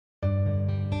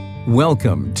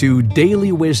Welcome to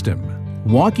Daily Wisdom,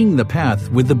 Walking the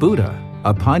Path with the Buddha,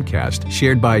 a podcast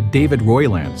shared by David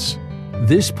Roylance.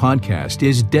 This podcast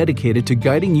is dedicated to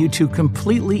guiding you to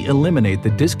completely eliminate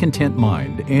the discontent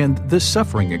mind and the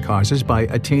suffering it causes by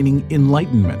attaining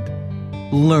enlightenment.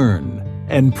 Learn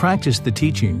and practice the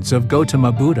teachings of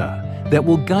Gautama Buddha that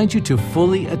will guide you to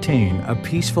fully attain a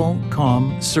peaceful,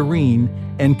 calm, serene,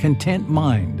 and content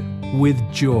mind with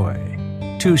joy.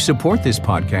 To support this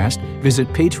podcast, visit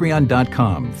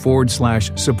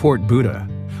patreon.com/support Buddha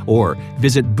or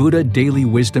visit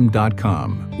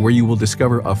buddhadailywisdom.com, where you will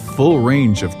discover a full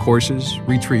range of courses,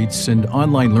 retreats, and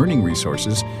online learning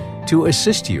resources to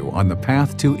assist you on the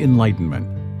path to enlightenment.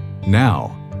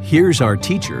 Now, here's our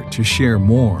teacher to share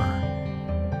more.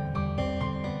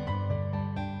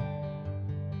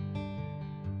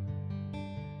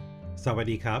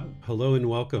 Sawadee Krap. Hello and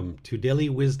welcome to Daily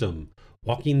Wisdom,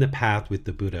 Walking the Path with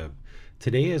the Buddha.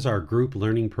 Today is our group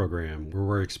learning program where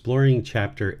we're exploring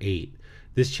Chapter 8.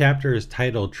 This chapter is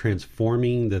titled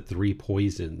Transforming the Three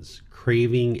Poisons,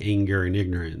 Craving, Anger, and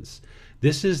Ignorance.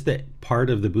 This is the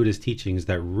part of the Buddha's teachings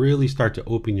that really start to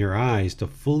open your eyes to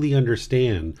fully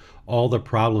understand all the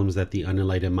problems that the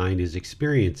unenlightened mind is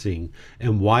experiencing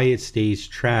and why it stays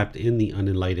trapped in the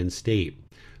unenlightened state.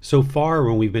 So far,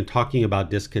 when we've been talking about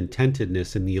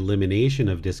discontentedness and the elimination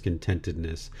of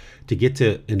discontentedness, to get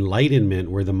to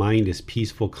enlightenment where the mind is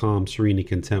peaceful, calm, serene, and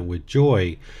content with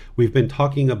joy, we've been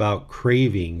talking about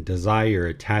craving, desire,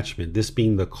 attachment, this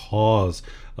being the cause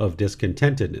of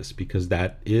discontentedness, because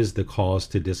that is the cause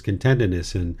to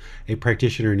discontentedness, and a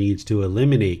practitioner needs to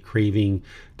eliminate craving,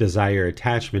 desire,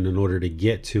 attachment in order to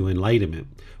get to enlightenment.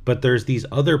 But there's these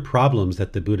other problems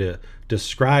that the Buddha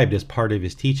described as part of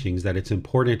his teachings that it's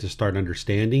important to start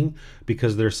understanding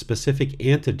because there's specific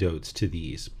antidotes to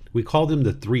these. We call them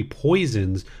the three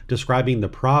poisons, describing the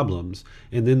problems,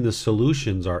 and then the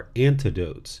solutions are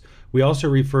antidotes. We also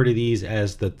refer to these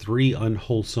as the three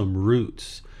unwholesome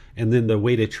roots. And then the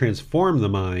way to transform the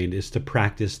mind is to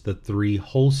practice the three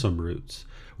wholesome roots.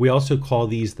 We also call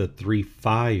these the three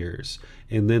fires.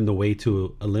 And then the way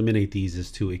to eliminate these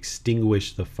is to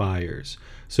extinguish the fires.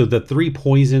 So the three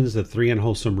poisons, the three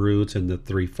unwholesome roots, and the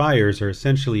three fires are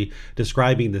essentially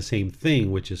describing the same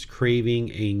thing, which is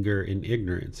craving, anger, and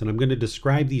ignorance. And I'm going to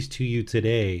describe these to you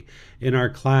today in our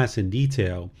class in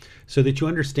detail so that you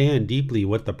understand deeply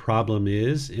what the problem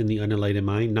is in the unenlightened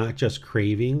mind, not just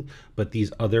craving, but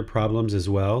these other problems as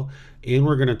well. And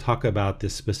we're going to talk about the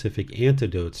specific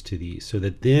antidotes to these so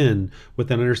that then,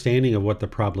 with an understanding of what the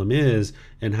problem is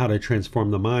and how to transform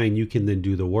the mind, you can then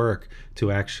do the work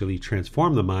to actually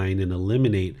transform the mind and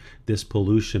eliminate this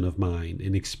pollution of mind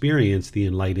and experience the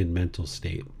enlightened mental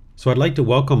state. So I'd like to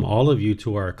welcome all of you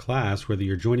to our class, whether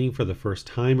you're joining for the first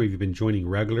time or you've been joining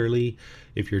regularly.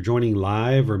 If you're joining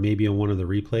live or maybe on one of the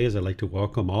replays, I'd like to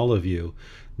welcome all of you.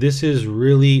 This is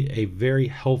really a very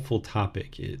helpful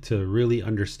topic to really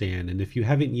understand. And if you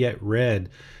haven't yet read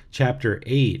Chapter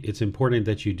 8, it's important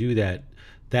that you do that.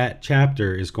 That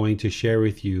chapter is going to share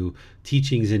with you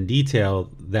teachings in detail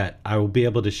that I will be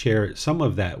able to share some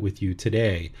of that with you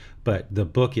today, but the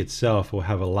book itself will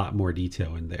have a lot more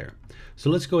detail in there. So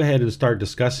let's go ahead and start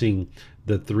discussing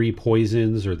the three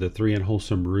poisons or the three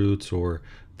unwholesome roots or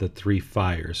the three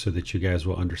fires so that you guys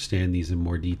will understand these in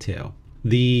more detail.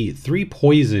 The three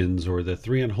poisons or the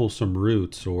three unwholesome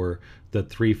roots or the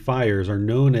three fires are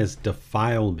known as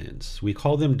defilements. We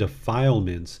call them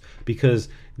defilements because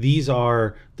these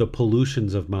are the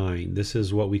pollutions of mind. This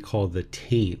is what we call the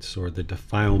taints or the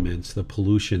defilements, the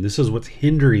pollution. This is what's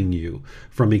hindering you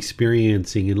from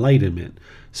experiencing enlightenment.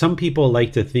 Some people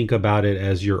like to think about it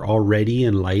as you're already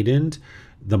enlightened.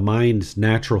 The mind's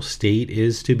natural state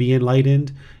is to be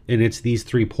enlightened, and it's these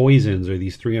three poisons or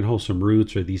these three unwholesome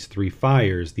roots or these three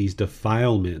fires, these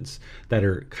defilements that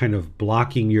are kind of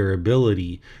blocking your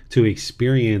ability to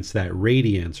experience that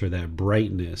radiance or that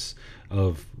brightness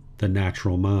of the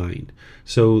natural mind.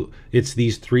 So it's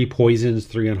these three poisons,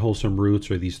 three unwholesome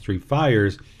roots, or these three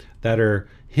fires that are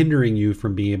hindering you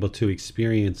from being able to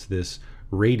experience this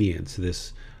radiance,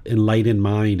 this enlightened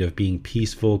mind of being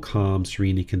peaceful, calm,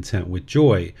 serene, and content with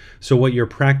joy. So what your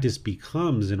practice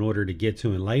becomes in order to get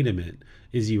to enlightenment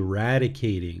is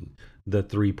eradicating the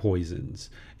three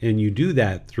poisons. And you do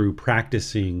that through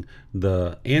practicing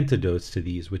the antidotes to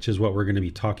these, which is what we're going to be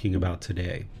talking about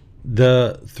today.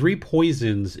 The three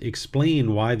poisons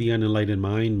explain why the unenlightened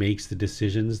mind makes the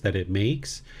decisions that it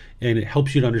makes, and it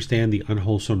helps you to understand the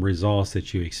unwholesome results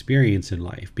that you experience in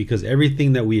life, because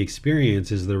everything that we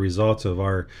experience is the results of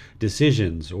our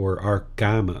decisions or our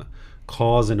kamma.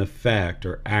 cause and effect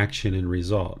or action and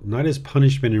result, not as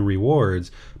punishment and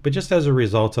rewards, but just as a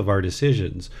result of our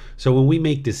decisions. So when we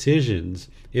make decisions,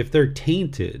 if they're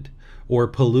tainted or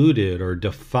polluted or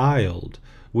defiled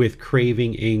with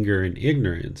craving, anger, and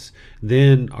ignorance,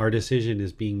 then our decision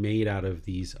is being made out of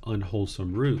these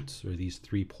unwholesome roots or these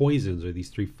three poisons or these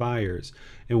three fires.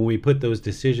 And when we put those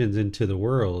decisions into the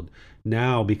world,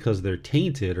 now because they're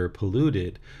tainted or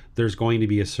polluted, there's going to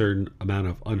be a certain amount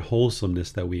of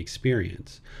unwholesomeness that we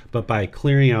experience. But by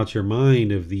clearing out your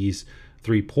mind of these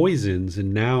three poisons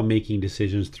and now making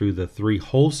decisions through the three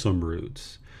wholesome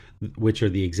roots, which are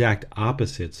the exact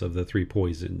opposites of the three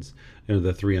poisons and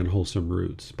the three unwholesome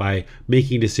roots, by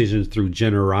making decisions through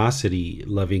generosity,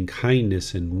 loving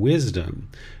kindness, and wisdom,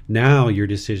 now your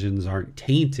decisions aren't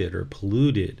tainted or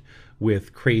polluted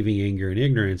with craving, anger, and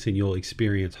ignorance, and you'll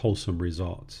experience wholesome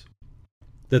results.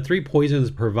 The three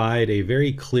poisons provide a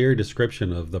very clear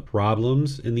description of the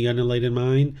problems in the unenlightened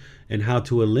mind and how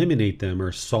to eliminate them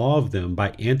or solve them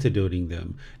by antidoting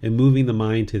them and moving the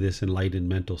mind to this enlightened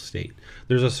mental state.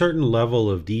 There's a certain level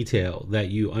of detail that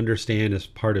you understand as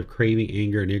part of craving,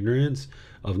 anger, and ignorance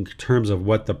in terms of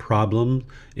what the problem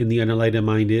in the unenlightened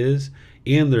mind is.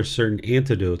 And there's certain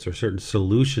antidotes or certain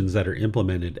solutions that are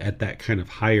implemented at that kind of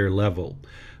higher level.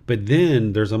 But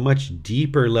then there's a much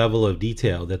deeper level of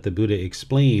detail that the Buddha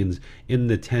explains in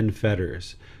the 10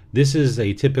 fetters. This is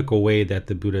a typical way that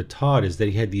the Buddha taught, is that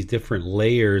he had these different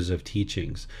layers of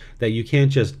teachings, that you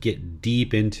can't just get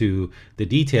deep into the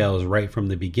details right from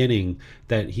the beginning,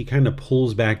 that he kind of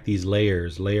pulls back these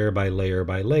layers, layer by layer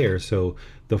by layer. So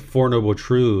the Four Noble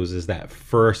Truths is that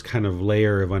first kind of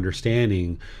layer of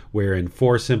understanding, where in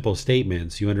 4 simple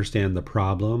statements you understand the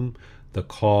problem, the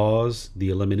cause, the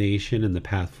elimination, and the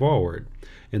path forward.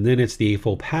 And then it's the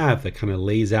Eightfold Path that kind of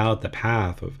lays out the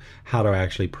path of how to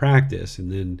actually practice, and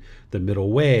then the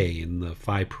middle way and the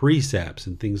 5 precepts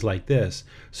and things like this.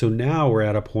 So now we're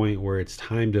at a point where it's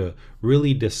time to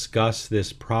really discuss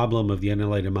this problem of the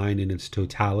unenlightened mind in its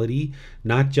totality,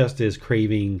 not just as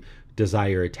craving,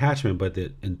 desire, attachment, but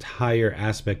the entire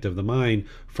aspect of the mind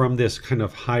from this kind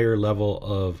of higher level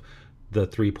of the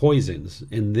 3 poisons.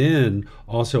 And then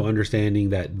also understanding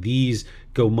that these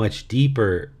go much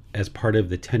deeper as part of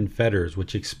the 10 fetters,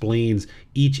 which explains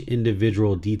each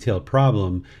individual detailed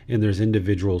problem, and there's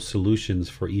individual solutions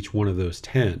for each one of those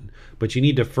 10. But you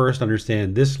need to first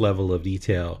understand this level of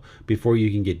detail before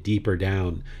you can get deeper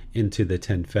down into the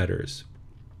 10 fetters.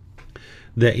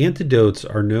 The antidotes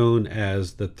are known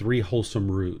as the 3 wholesome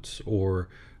roots, or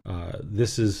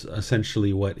this is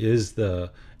essentially what is the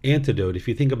antidote. If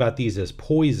you think about these as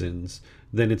poisons,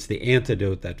 then it's the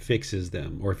antidote that fixes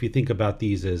them. Or if you think about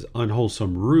these as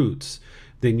unwholesome roots,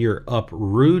 then you're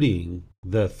uprooting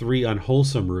the 3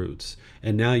 unwholesome roots,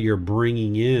 and now you're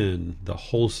bringing in the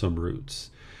wholesome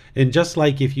roots. And just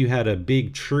like if you had a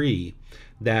big tree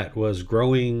that was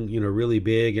growing, really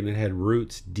big, and it had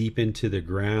roots deep into the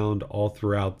ground, all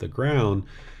throughout the ground,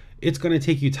 it's going to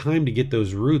take you time to get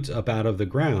those roots up out of the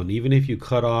ground. Even if you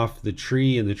cut off the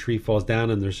tree and the tree falls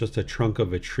down and there's just a trunk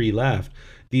of a tree left,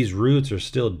 these roots are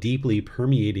still deeply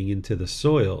permeating into the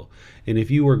soil. And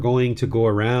if you were going to go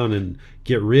around and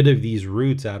get rid of these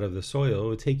roots out of the soil, it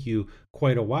would take you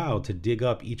quite a while to dig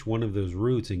up each one of those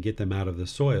roots and get them out of the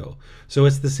soil. So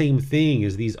it's the same thing,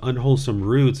 as these unwholesome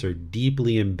roots are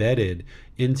deeply embedded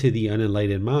into the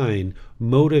unenlightened mind,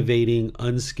 motivating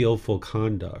unskillful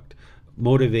conduct,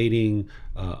 motivating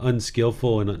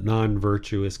unskillful and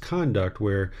non-virtuous conduct,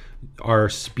 where our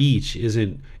speech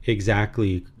isn't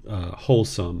exactly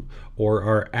wholesome, or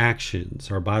our actions,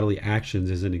 our bodily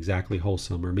actions isn't exactly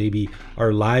wholesome, or maybe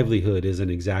our livelihood isn't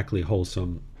exactly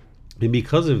wholesome. And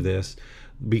because of this,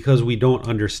 because we don't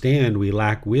understand, we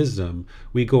lack wisdom,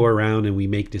 we go around and we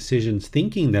make decisions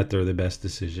thinking that they're the best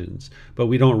decisions, but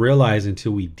we don't realize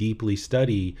until we deeply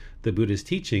study the Buddha's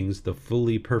teachings, the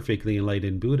fully perfectly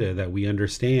enlightened Buddha, that we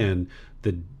understand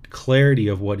the clarity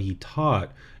of what he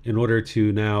taught in order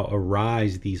to now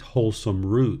arise these wholesome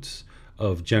roots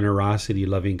of generosity,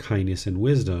 loving kindness, and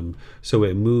wisdom, so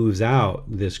it moves out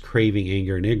this craving,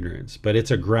 anger, and ignorance. But it's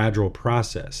a gradual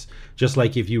process. Just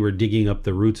like if you were digging up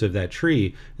the roots of that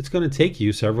tree, it's going to take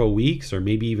you several weeks or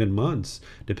maybe even months,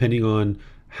 depending on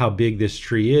how big this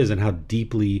tree is and how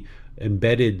deeply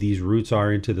embedded these roots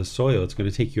are into the soil. It's going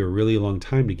to take you a really long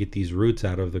time to get these roots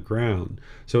out of the ground.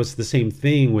 So it's the same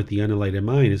thing with the unenlightened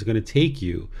mind. It's going to take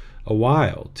you a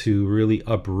while to really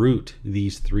uproot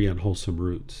these 3 unwholesome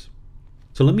roots.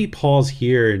 So let me pause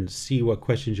here and see what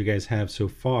questions you guys have so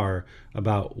far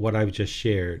about what I've just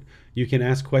shared. You can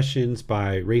ask questions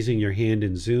by raising your hand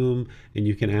in Zoom, and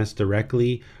you can ask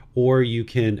directly, or you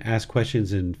can ask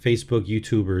questions in Facebook,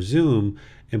 YouTube, or Zoom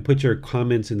and put your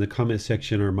comments in the comment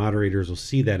section. Our moderators will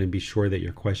see that and be sure that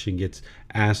your question gets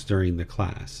asked during the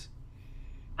class.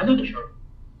 Hello, teacher.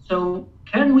 So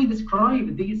can we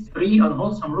describe these three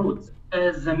unwholesome roots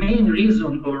as the main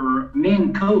reason or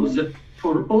main cause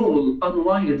for all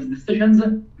unwise decisions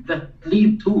that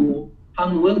lead to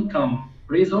unwelcome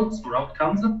results or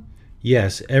outcomes?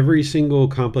 Yes, every single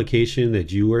complication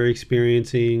that you are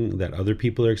experiencing, that other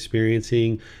people are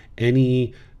experiencing,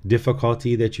 any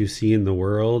difficulty that you see in the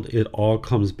world, it all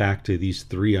comes back to these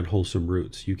three unwholesome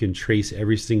roots. You can trace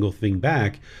every single thing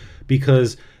back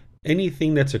because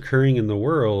anything that's occurring in the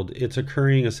world, it's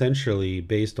occurring essentially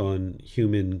based on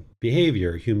human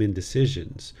behavior, human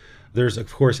decisions. There's,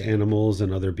 of course, animals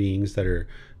and other beings that are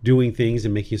doing things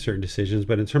and making certain decisions.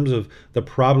 But in terms of the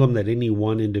problem that any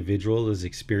one individual is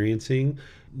experiencing,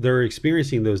 they're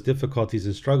experiencing those difficulties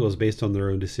and struggles based on their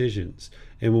own decisions.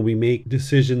 And when we make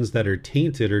decisions that are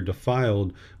tainted or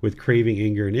defiled with craving,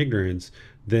 anger, and ignorance,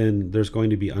 then there's going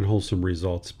to be unwholesome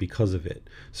results because of it.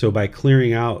 So by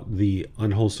clearing out the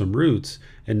unwholesome roots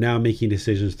and now making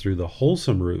decisions through the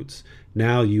wholesome roots,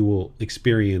 now you will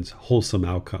experience wholesome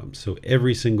outcomes. So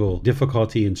every single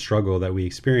difficulty and struggle that we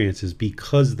experience is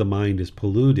because the mind is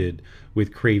polluted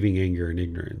with craving, anger, and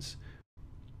ignorance.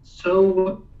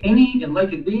 So any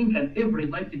enlightened being and every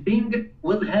enlightened being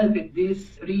will have these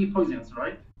three poisons,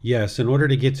 right? Yes, in order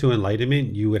to get to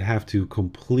enlightenment, you would have to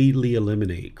completely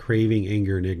eliminate craving,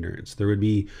 anger, and ignorance. There would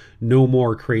be no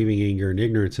more craving, anger, and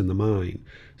ignorance in the mind.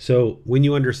 So when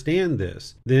you understand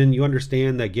this, then you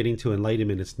understand that getting to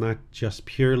enlightenment, it's not just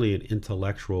purely an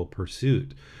intellectual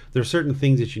pursuit. There are certain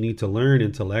things that you need to learn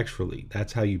intellectually.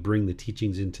 That's how you bring the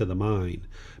teachings into the mind.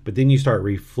 But then you start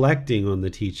reflecting on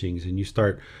the teachings and you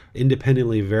start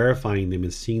independently verifying them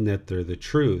and seeing that they're the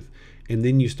truth. And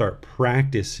then you start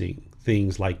practicing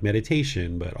things like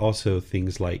meditation, but also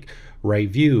things like right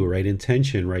view, right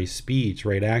intention, right speech,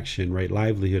 right action, right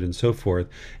livelihood, and so forth.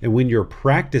 And when you're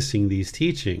practicing these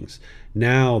teachings,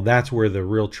 now that's where the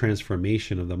real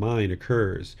transformation of the mind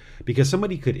occurs. Because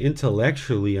somebody could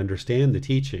intellectually understand the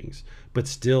teachings, but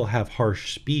still have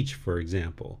harsh speech, for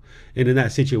example. And in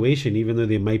that situation, even though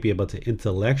they might be able to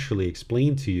intellectually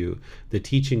explain to you the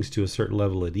teachings to a certain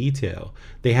level of detail,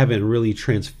 they haven't really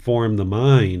transformed the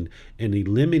mind and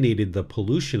eliminated the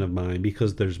pollution of mind,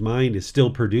 because their mind is still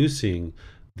producing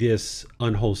this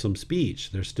unwholesome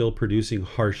speech. They're still producing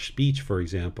harsh speech, for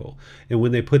example. And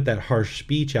when they put that harsh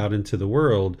speech out into the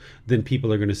world, then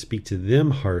people are going to speak to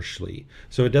them harshly.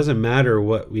 So it doesn't matter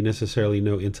what we necessarily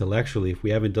know intellectually. If we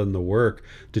haven't done the work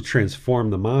to transform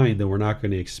the mind, then we're not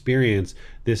going to experience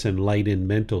this enlightened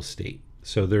mental state.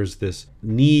 So there's this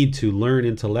need to learn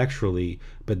intellectually,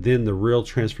 but then the real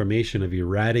transformation of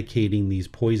eradicating these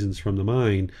poisons from the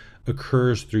mind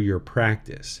occurs through your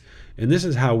practice. And this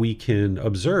is how we can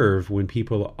observe when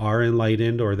people are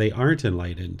enlightened or they aren't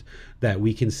enlightened, that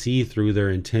we can see through their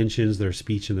intentions, their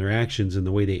speech, and their actions, and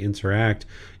the way they interact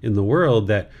in the world,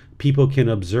 that people can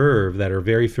observe that are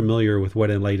very familiar with what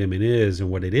enlightenment is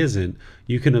and what it isn't.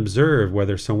 You can observe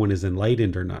whether someone is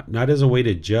enlightened or not as a way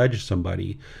to judge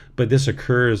somebody, but this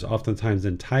occurs oftentimes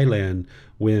in Thailand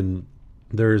when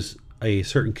there's a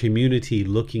certain community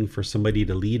looking for somebody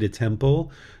to lead a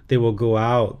temple. They will go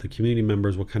out, the community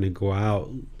members will kind of go out,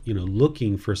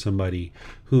 looking for somebody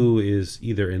who is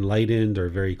either enlightened or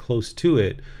very close to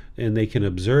it, and they can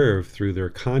observe through their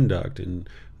conduct and,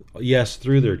 yes,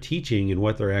 through their teaching and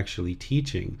what they're actually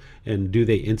teaching. And do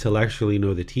they intellectually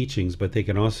know the teachings, but they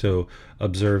can also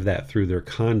observe that through their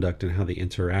conduct and how they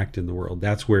interact in the world.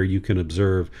 That's where you can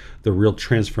observe the real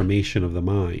transformation of the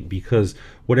mind, because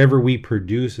whatever we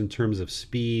produce in terms of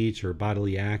speech or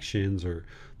bodily actions or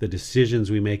the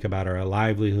decisions we make about our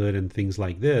livelihood and things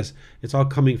like this, it's all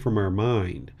coming from our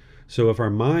mind. So if our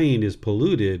mind is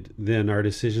polluted, then our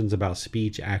decisions about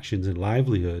speech, actions, and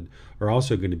livelihood are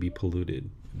also going to be polluted.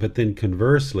 But then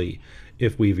conversely,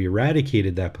 if we've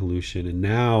eradicated that pollution and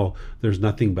now there's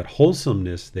nothing but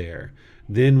wholesomeness there,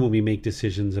 then when we make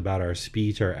decisions about our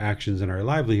speech, our actions, and our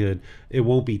livelihood, it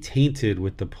won't be tainted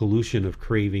with the pollution of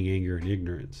craving, anger, and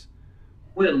ignorance.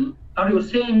 Well, are you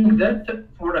saying that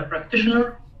for a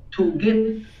practitioner to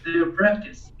get their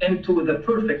practice into the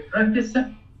perfect practice,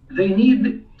 they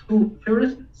need to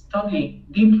first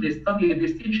deeply study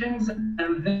these teachings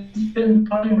and then spend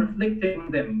time reflecting on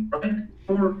them, right?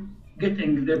 For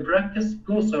getting their practice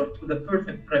closer to the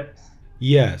perfect practice.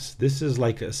 Yes, this is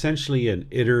like essentially an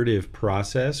iterative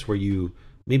process where you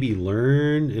maybe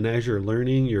learn, and as you're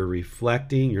learning, you're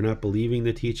reflecting. You're not believing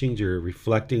the teachings, you're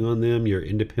reflecting on them, you're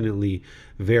independently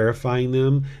verifying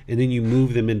them, and then you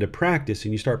move them into practice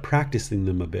and you start practicing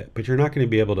them a bit. But you're not going to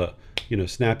be able to,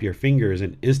 snap your fingers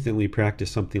and instantly practice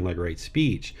something like right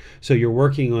speech. So you're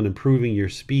working on improving your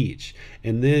speech,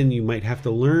 and then you might have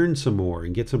to learn some more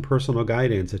and get some personal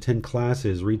guidance, attend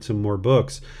classes, read some more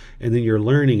books, and then you're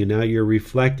learning, and now you're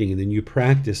reflecting, and then you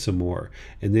practice some more,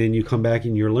 and then you come back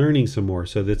and you're learning some more.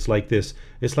 So that's like this,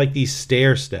 it's like these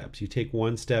stair steps. You take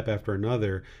one step after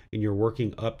another and you're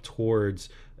working up towards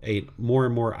a more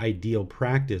and more ideal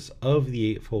practice of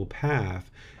the Eightfold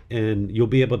Path, and you'll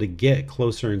be able to get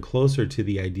closer and closer to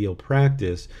the ideal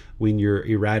practice when you're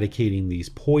eradicating these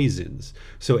poisons.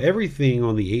 So everything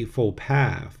on the Eightfold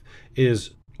Path is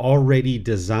already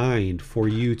designed for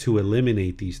you to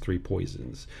eliminate these three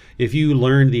poisons. If you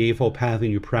learn the Eightfold Path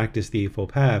and you practice the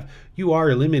Eightfold Path, you are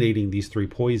eliminating these three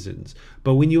poisons.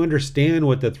 But when you understand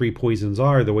what the three poisons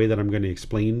are, the way that I'm going to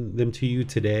explain them to you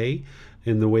today,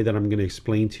 and the way that I'm going to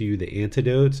explain to you the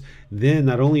antidotes, then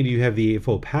not only do you have the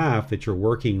Eightfold Path that you're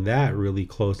working that really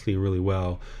closely and really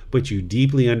well, but you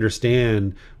deeply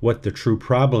understand what the true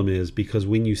problem is, because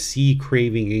when you see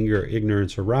craving, anger,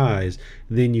 ignorance arise,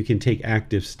 then you can take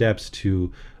active steps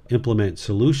to implement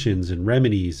solutions and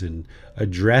remedies and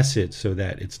address it so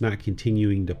that it's not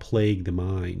continuing to plague the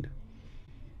mind.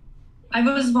 I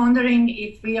was wondering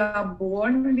if we are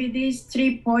born with these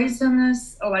three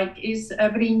poisons, like is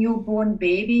every newborn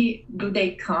baby, do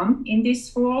they come in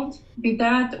this world with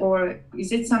that? Or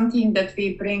is it something that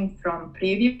we bring from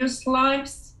previous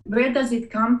lives? Where does it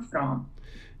come from?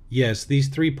 Yes, these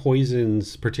three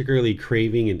poisons, particularly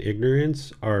craving and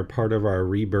ignorance, are part of our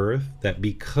rebirth, that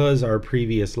because our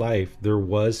previous life, there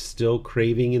was still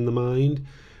craving in the mind.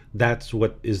 That's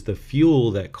what is the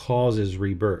fuel that causes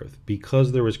rebirth.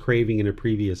 Because there was craving in a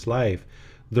previous life,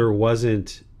 there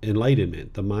wasn't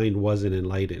enlightenment. The mind wasn't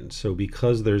enlightened. So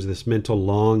because there's this mental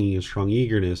longing and strong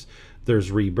eagerness,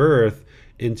 there's rebirth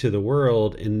into the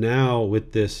world. And now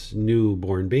with this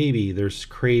newborn baby, there's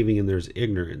craving and there's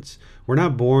ignorance. We're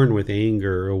not born with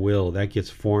anger or will. That gets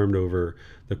formed over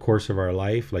the course of our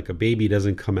life. Like a baby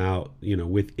doesn't come out,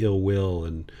 with ill will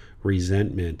and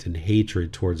resentment and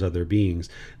hatred towards other beings.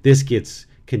 This gets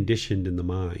conditioned in the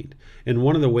mind. And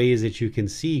one of the ways that you can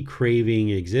see craving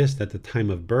exist at the time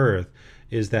of birth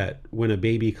is that when a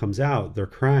baby comes out, they're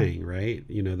crying, right?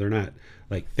 They're not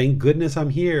like, thank goodness I'm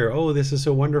here. Oh, this is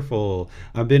so wonderful.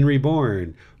 I've been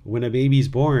reborn. When a baby's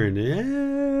born,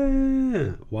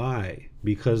 why?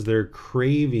 Because they're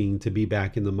craving to be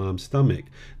back in the mom's stomach.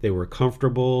 They were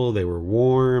comfortable, they were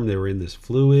warm, they were in this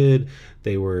fluid,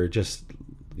 they were just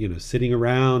sitting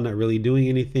around, not really doing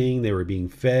anything. They were being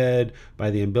fed by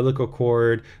the umbilical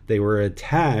cord. They were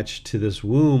attached to this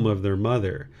womb of their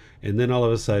mother. And then all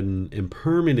of a sudden,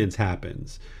 impermanence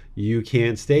happens. You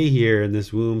can't stay here in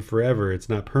this womb forever. It's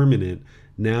not permanent.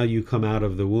 Now you come out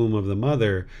of the womb of the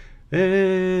mother,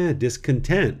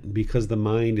 discontent, because the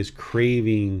mind is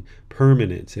craving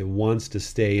permanence. It wants to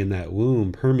stay in that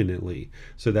womb permanently.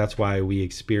 So that's why we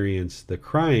experience the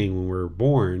crying when we're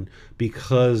born,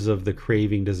 because of the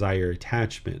craving, desire,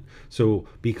 attachment. So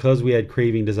because we had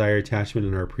craving, desire, attachment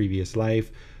in our previous life,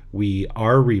 we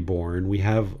are reborn. We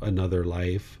have another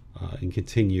life in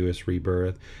continuous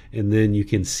rebirth. And then you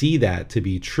can see that to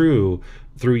be true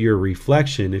through your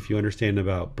reflection. If you understand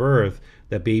about birth,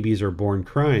 that babies are born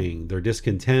crying. They're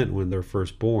discontent when they're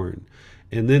first born.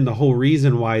 And then the whole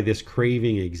reason why this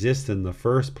craving exists in the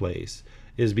first place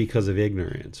is because of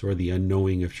ignorance, or the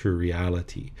unknowing of true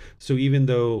reality. So even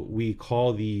though we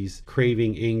call these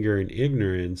craving, anger, and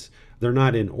ignorance, they're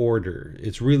not in order.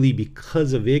 It's really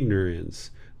because of ignorance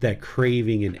that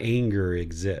craving and anger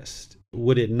exist.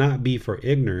 Would it not be for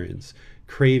ignorance,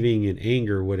 craving and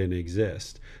anger wouldn't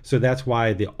exist. So that's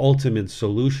why the ultimate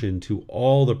solution to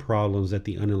all the problems that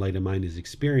the unenlightened mind is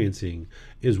experiencing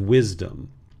is wisdom.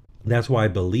 That's why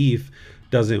belief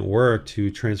doesn't work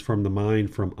to transform the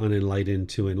mind from unenlightened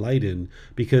to enlightened,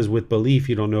 because with belief,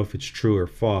 you don't know if it's true or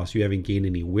false. You haven't gained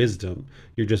any wisdom.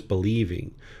 You're just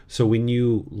believing. So when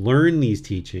you learn these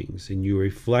teachings and you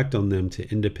reflect on them to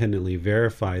independently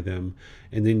verify them,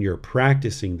 and then you're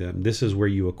practicing them, this is where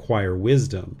you acquire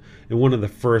wisdom. And one of the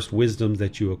first wisdoms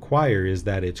that you acquire is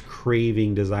that it's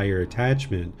craving, desire,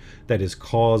 attachment that is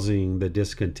causing the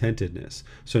discontentedness.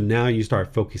 So now you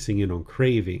start focusing in on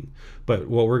craving. But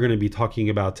what we're going to be talking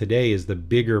about today is the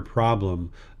bigger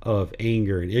problem of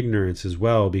anger and ignorance as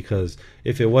well, because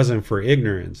if it wasn't for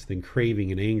ignorance, then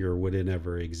craving and anger wouldn't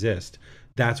ever exist.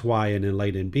 That's why an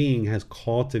enlightened being has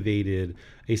cultivated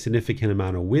a significant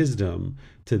amount of wisdom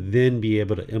to then be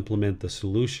able to implement the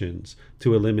solutions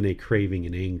to eliminate craving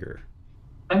and anger.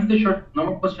 Thanks, teacher. No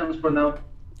more questions for now.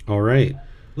 All right.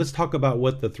 Let's talk about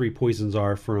what the 3 poisons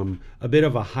are from a bit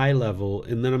of a high level,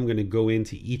 and then I'm going to go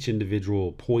into each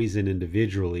individual poison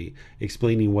individually,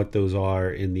 explaining what those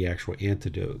are in the actual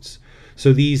antidotes.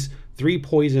 So these 3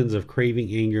 poisons of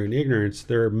craving, anger, and ignorance,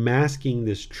 they're masking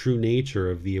this true nature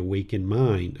of the awakened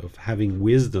mind, of having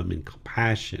wisdom and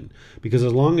compassion. Because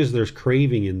as long as there's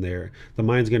craving in there, the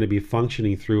mind's going to be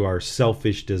functioning through our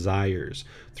selfish desires,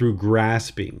 through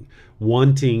grasping,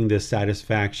 wanting this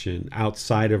satisfaction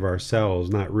outside of ourselves,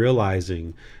 not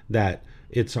realizing that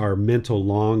it's our mental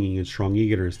longing and strong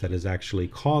ignorance that is actually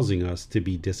causing us to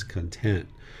be discontent.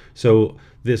 So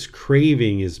this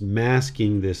craving is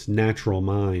masking this natural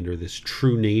mind, or this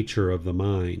true nature of the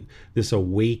mind, this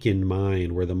awakened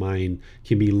mind where the mind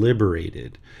can be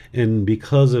liberated. And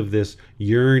because of this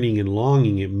yearning and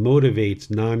longing, it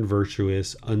motivates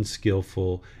non-virtuous,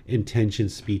 unskillful intention,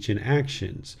 speech, and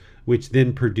actions, which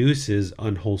then produces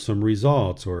unwholesome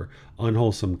results or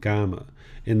unwholesome karma.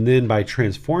 And then by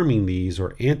transforming these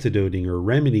or antidoting or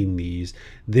remedying these,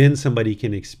 then somebody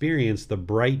can experience the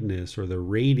brightness or the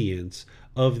radiance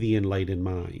of the enlightened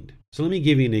mind. So let me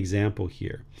give you an example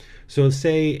here. So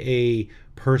say a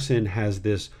person has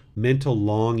this mental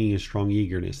longing and strong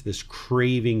eagerness, this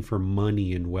craving for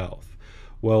money and wealth.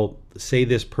 Well, say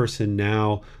this person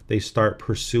now, they start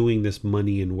pursuing this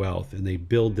money and wealth, and they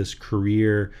build this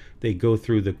career, they go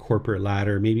through the corporate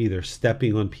ladder, maybe they're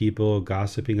stepping on people,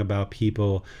 gossiping about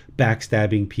people,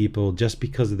 backstabbing people, just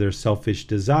because of their selfish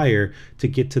desire to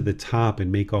get to the top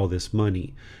and make all this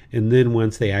money. And then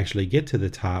once they actually get to the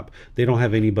top, they don't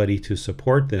have anybody to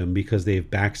support them because they've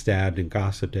backstabbed and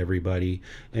gossiped everybody.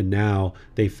 And now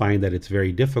they find that it's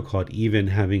very difficult, even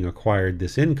having acquired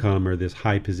this income or this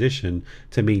high position,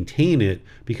 to maintain it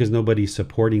because nobody's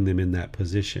supporting them in that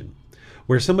position.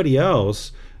 Where somebody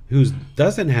else who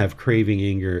doesn't have craving,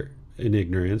 anger, and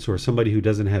ignorance, or somebody who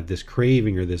doesn't have this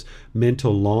craving or this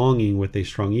mental longing with a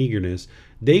strong eagerness,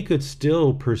 they could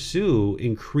still pursue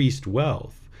increased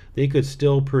wealth. They could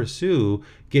still pursue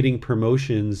getting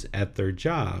promotions at their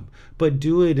job, but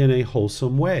do it in a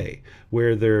wholesome way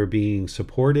where they're being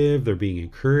supportive, they're being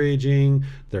encouraging,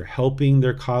 they're helping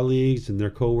their colleagues and their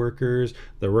coworkers,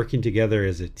 they're working together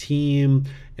as a team.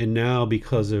 And now,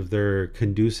 because of their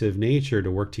conducive nature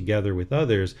to work together with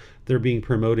others, they're being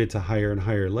promoted to higher and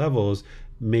higher levels,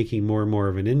 making more and more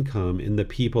of an income, and the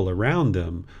people around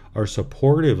them are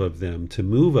supportive of them to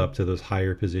move up to those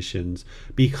higher positions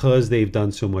because they've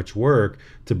done so much work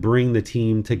to bring the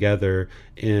team together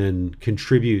and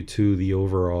contribute to the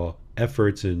overall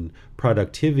efforts and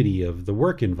productivity of the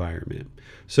work environment.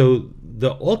 So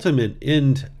the ultimate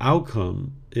end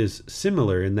outcome is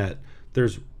similar in that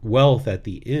there's wealth at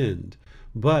the end,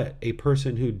 but a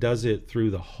person who does it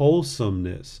through the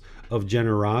wholesomeness of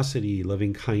generosity,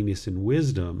 loving kindness, and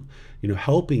wisdom,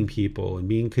 helping people and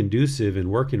being conducive in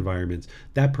work environments,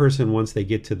 that person, once they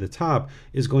get to the top,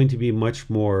 is going to be much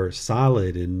more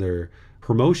solid in their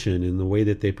promotion, in the way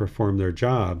that they perform their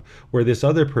job, where this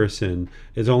other person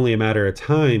is only a matter of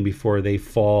time before they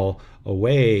fall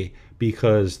away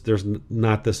because there's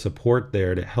not the support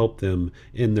there to help them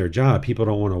in their job. People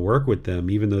don't want to work with them,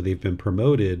 even though they've been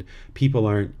promoted. People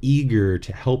aren't eager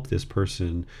to help this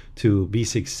person to be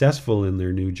successful in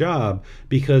their new job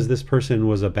because this person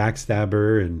was a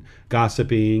backstabber and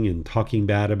gossiping and talking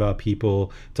bad about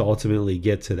people to ultimately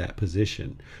get to that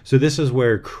position. So this is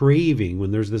where craving, when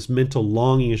there's this mental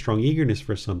longing and strong eagerness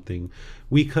for something,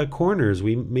 we cut corners,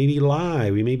 we maybe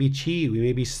lie, we maybe cheat, we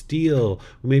maybe steal,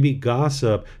 we maybe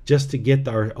gossip just to get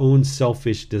our own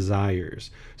selfish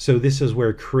desires. So this is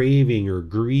where craving or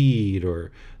greed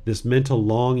or this mental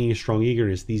longing and strong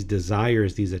eagerness, these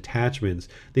desires, these attachments,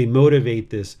 they motivate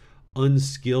this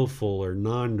unskillful or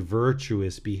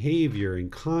non-virtuous behavior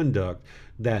and conduct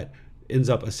that ends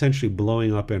up essentially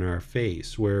blowing up in our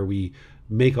face, where we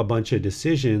make a bunch of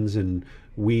decisions and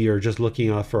we are just looking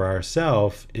out for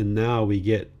ourselves, and now we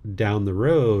get down the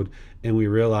road and we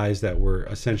realize that we're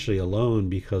essentially alone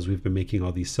because we've been making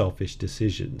all these selfish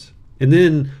decisions. And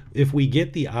then if we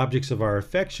get the objects of our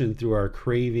affection through our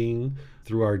craving,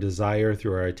 through our desire,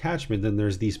 through our attachment, then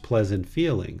there's these pleasant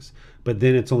feelings. But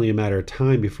then it's only a matter of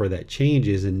time before that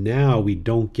changes, and now we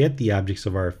don't get the objects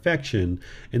of our affection.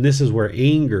 And this is where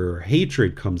anger or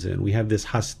hatred comes in. We have this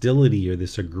hostility or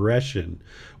this aggression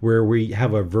where we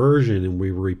have aversion and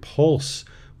we repulse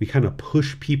we kind of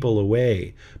push people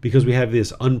away because we have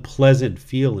this unpleasant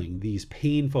feeling, these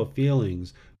painful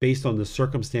feelings based on the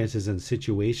circumstances and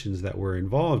situations that we're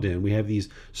involved in. We have these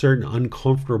certain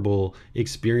uncomfortable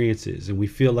experiences, and we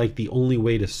feel like the only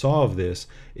way to solve this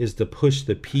is to push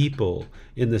the people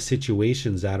in the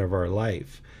situations out of our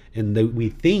life. And we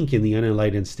think in the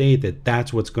unenlightened state that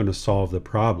that's what's going to solve the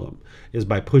problem, is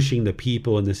by pushing the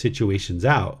people and the situations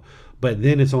out. But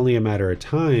then it's only a matter of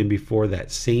time before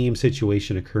that same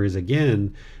situation occurs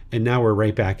again, and now we're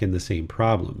right back in the same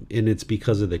problem. And it's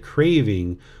because of the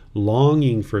craving,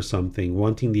 longing for something,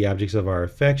 wanting the objects of our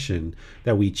affection,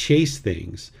 that we chase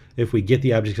things. If we get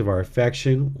the objects of our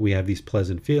affection, we have these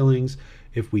pleasant feelings.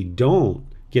 If we don't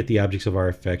get the objects of our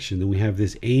affection, then we have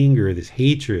this anger, this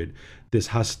hatred, this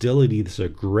hostility, this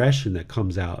aggression that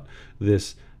comes out,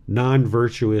 this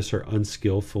non-virtuous or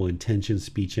unskillful intention,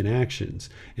 speech, and actions.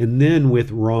 And then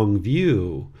with wrong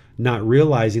view, not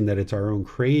realizing that it's our own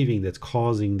craving that's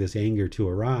causing this anger to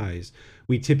arise,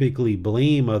 we typically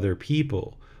blame other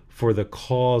people for the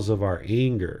cause of our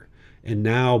anger. And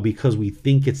now, because we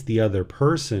think it's the other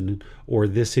person or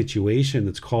this situation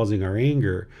that's causing our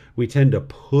anger, we tend to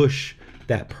push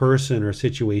that person or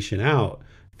situation out,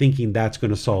 thinking that's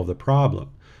going to solve the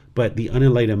problem. But the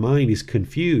unenlightened mind is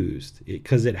confused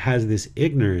because it has this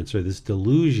ignorance or this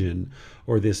delusion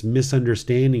or this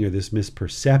misunderstanding or this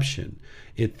misperception.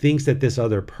 It thinks that this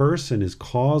other person is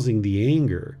causing the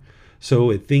anger.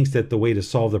 So it thinks that the way to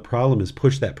solve the problem is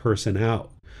push that person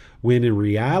out. When in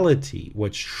reality,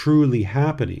 what's truly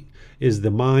happening is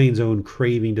the mind's own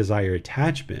craving, desire,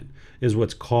 attachment is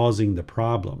what's causing the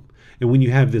problem. And when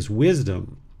you have this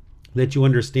wisdom, that you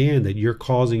understand that you're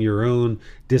causing your own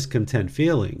discontent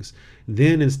feelings,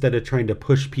 then instead of trying to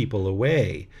push people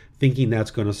away, thinking that's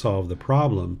going to solve the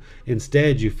problem,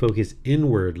 instead you focus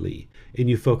inwardly and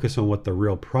you focus on what the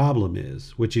real problem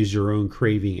is, which is your own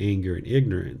craving, anger, and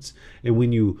ignorance. And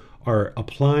when you are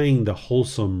applying the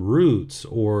wholesome roots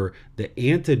or the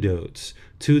antidotes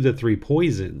to the three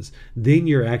poisons, then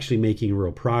you're actually making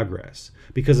real progress.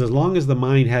 Because as long as the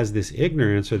mind has this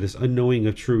ignorance or this unknowing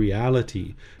of true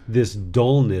reality, this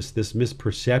dullness, this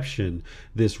misperception,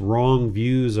 this wrong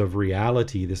views of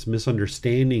reality, this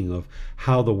misunderstanding of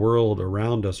how the world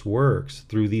around us works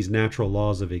through these natural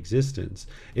laws of existence,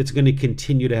 it's going to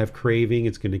continue to have craving,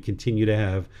 it's going to continue to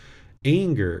have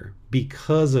anger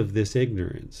because of this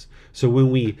ignorance. So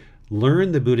when we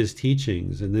learn the Buddha's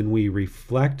teachings and then we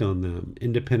reflect on them,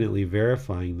 independently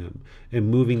verifying them and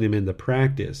moving them into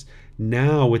practice,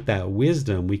 now with that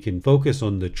wisdom we can focus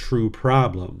on the true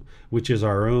problem, which is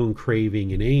our own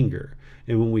craving and anger.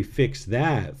 And when we fix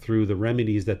that through the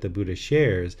remedies that the Buddha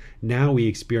shares, now we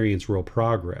experience real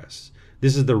progress.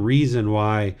 This is the reason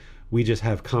why we just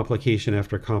have complication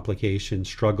after complication,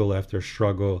 struggle after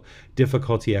struggle,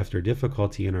 difficulty after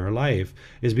difficulty in our life,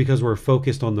 is because we're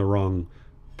focused on the wrong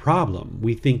problem.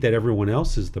 We think that everyone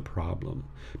else is the problem.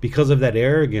 Because of that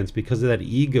arrogance, because of that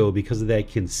ego, because of that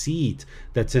conceit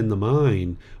that's in the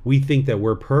mind, we think that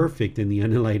we're perfect in the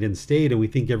unenlightened state and we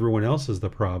think everyone else is the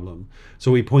problem.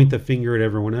 So we point the finger at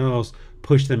everyone else,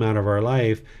 push them out of our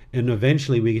life, and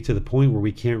eventually we get to the point where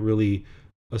we can't really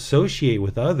associate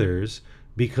with others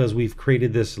because we've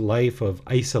created this life of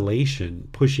isolation,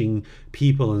 pushing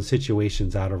people and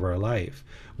situations out of our life.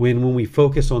 When we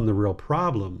focus on the real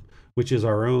problem, which is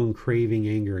our own craving,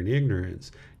 anger, and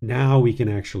ignorance, now we can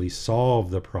actually solve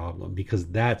the problem because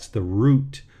that's the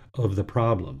root of the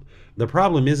problem. The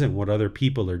problem isn't what other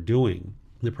people are doing.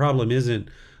 The problem isn't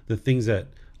the things that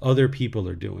other people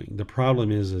are doing. The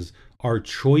problem is our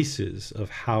choices of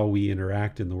how we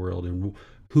interact in the world and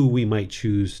who we might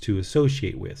choose to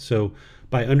associate with. So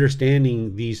by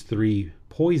understanding these three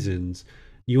poisons,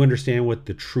 you understand what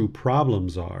the true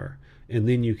problems are, and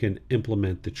then you can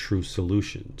implement the true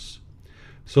solutions.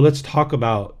 So let's talk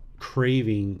about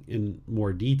craving in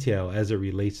more detail as it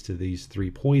relates to these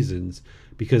three poisons,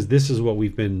 because this is what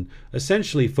we've been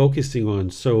essentially focusing on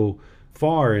so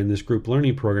far in this group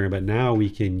learning program, but now we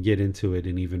can get into it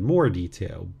in even more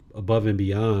detail, above and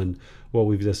beyond what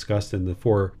we've discussed in the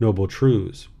Four Noble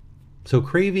Truths. So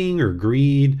craving or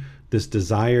greed, this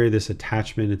desire, this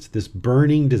attachment, it's this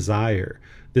burning desire,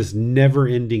 this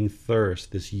never-ending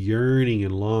thirst, this yearning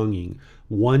and longing,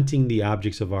 wanting the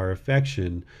objects of our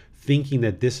affection, thinking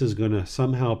that this is going to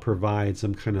somehow provide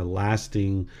some kind of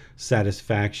lasting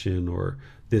satisfaction or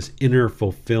this inner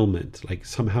fulfillment, like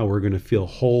somehow we're going to feel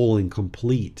whole and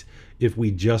complete if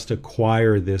we just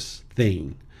acquire this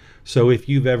thing. So if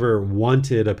you've ever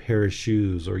wanted a pair of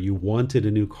shoes, or you wanted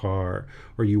a new car,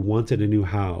 or you wanted a new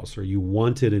house, or you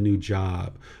wanted a new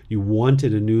job, you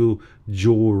wanted a new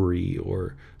jewelry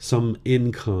or some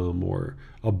income or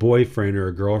a boyfriend or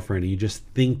a girlfriend, and you just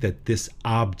think that this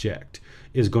object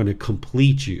is going to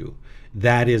complete you,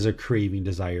 that is a craving,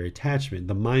 desire, attachment.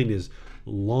 The mind is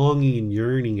longing and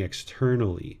yearning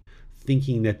externally,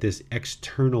 thinking that this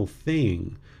external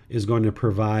thing is going to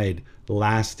provide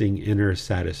lasting inner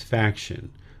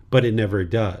satisfaction, but it never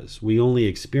does. We only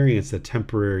experience the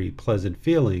temporary pleasant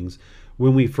feelings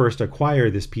when we first acquire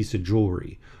this piece of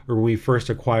jewelry, or when we first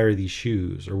acquire these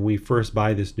shoes, or when we first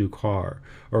buy this new car,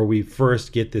 or we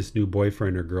first get this new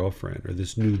boyfriend or girlfriend, or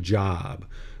this new job.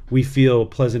 We feel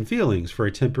pleasant feelings for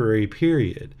a temporary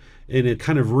period, and it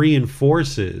kind of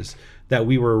reinforces that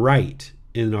we were right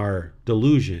in our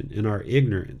delusion, in our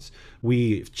ignorance.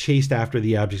 We chased after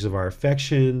the objects of our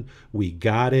affection, we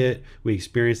got it, we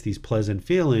experienced these pleasant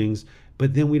feelings,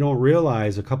 but then we don't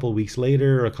realize a couple of weeks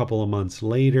later, a couple of months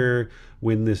later,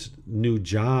 when this new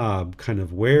job kind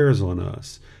of wears on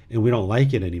us and we don't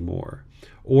like it anymore,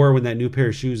 or when that new pair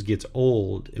of shoes gets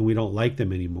old and we don't like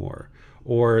them anymore,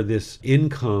 or this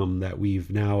income that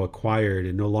we've now acquired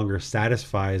and no longer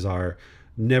satisfies our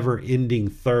never-ending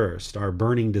thirst, our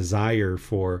burning desire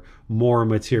for more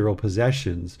material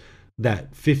possessions.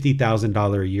 That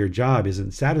 $50,000 a year job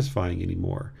isn't satisfying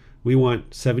anymore. We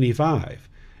want 75,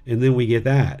 and then we get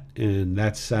that, and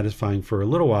that's satisfying for a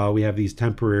little while. We have these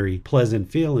temporary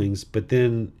pleasant feelings, but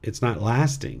then it's not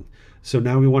lasting. So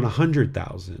now we want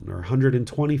 100,000 or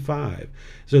 125.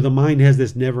 So the mind has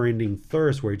this never-ending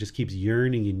thirst where it just keeps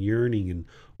yearning and yearning and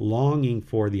longing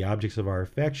for the objects of our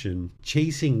affection,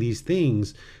 chasing these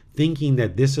things, thinking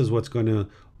that this is what's going to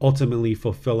ultimately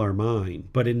fulfill our mind,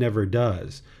 but it never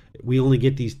does. We only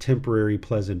get these temporary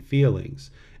pleasant feelings.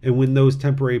 And when those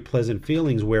temporary pleasant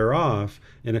feelings wear off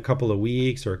in a couple of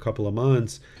weeks or a couple of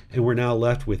months, and we're now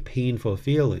left with painful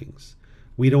feelings,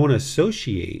 we don't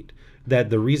associate that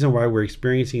the reason why we're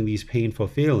experiencing these painful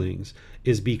feelings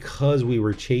is because we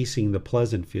were chasing the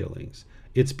pleasant feelings.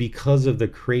 It's because of the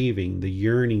craving, the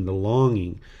yearning, the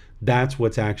longing. That's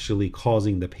what's actually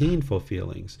causing the painful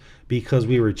feelings, because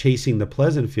we were chasing the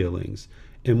pleasant feelings,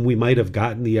 and we might have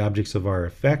gotten the objects of our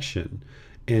affection,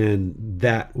 and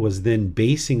that was then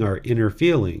basing our inner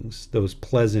feelings, those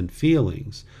pleasant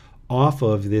feelings, off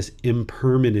of this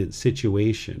impermanent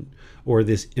situation or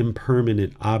this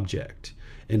impermanent object.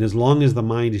 And as long as the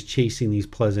mind is chasing these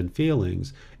pleasant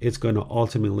feelings, it's going to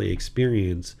ultimately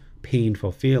experience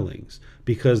painful feelings,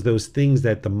 because those things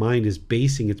that the mind is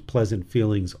basing its pleasant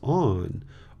feelings on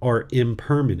are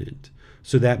impermanent.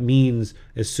 So that means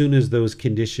as soon as those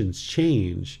conditions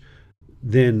change,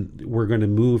 then we're going to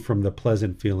move from the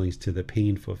pleasant feelings to the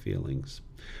painful feelings.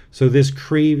 So this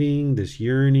craving, this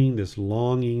yearning, this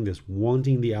longing, this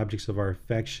wanting the objects of our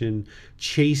affection,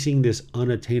 chasing this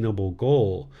unattainable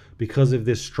goal, because of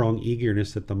this strong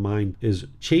eagerness that the mind is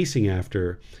chasing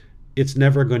after, it's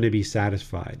never going to be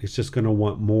satisfied. It's just going to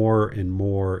want more and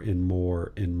more and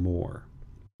more and more.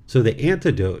 So the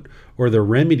antidote, or the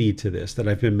remedy to this that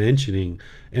I've been mentioning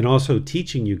and also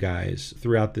teaching you guys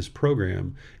throughout this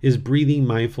program, is breathing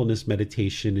mindfulness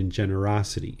meditation and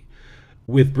generosity.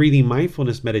 With breathing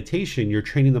mindfulness meditation, you're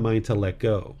training the mind to let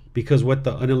go, because what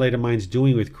the unenlightened mind's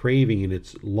doing with craving, and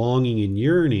it's longing and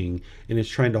yearning, and it's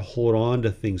trying to hold on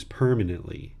to things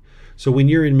permanently. So when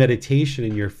you're in meditation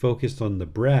and you're focused on the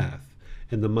breath,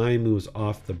 and the mind moves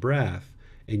off the breath,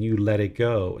 and you let it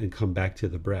go and come back to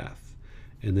the breath,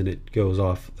 and then it goes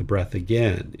off the breath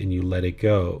again, and you let it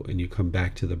go and you come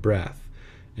back to the breath,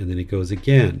 and then it goes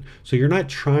again. So you're not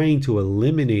trying to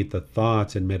eliminate the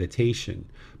thoughts in meditation,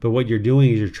 but what you're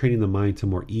doing is you're training the mind to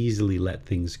more easily let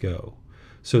things go,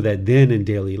 so that then in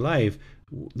daily life,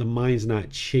 the mind's not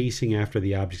chasing after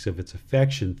the objects of its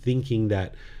affection, thinking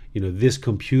that, this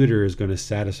computer is going to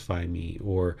satisfy me,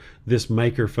 or this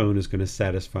microphone is going to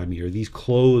satisfy me, or these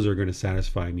clothes are going to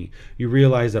satisfy me. You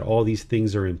realize that all these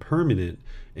things are impermanent,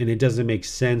 and it doesn't make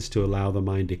sense to allow the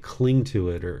mind to cling to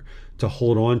it, or to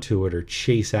hold on to it, or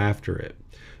chase after it.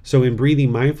 So in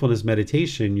breathing mindfulness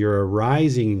meditation, you're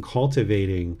arising and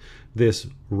cultivating this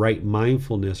right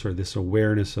mindfulness, or this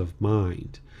awareness of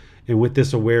mind. And with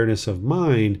this awareness of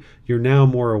mind, you're now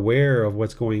more aware of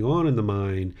what's going on in the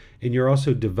mind, and you're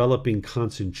also developing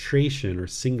concentration or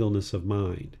singleness of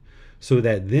mind. So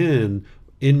that then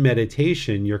in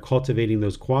meditation, you're cultivating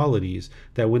those qualities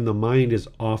that when the mind is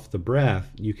off the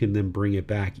breath, you can then bring it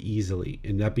back easily.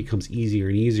 And that becomes easier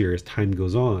and easier as time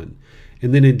goes on.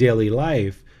 And then in daily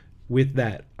life, with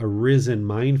that arisen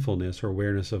mindfulness or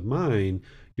awareness of mind,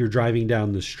 you're driving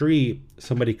down the street,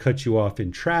 somebody cuts you off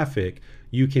in traffic,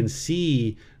 you can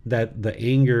see that the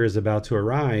anger is about to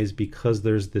arise because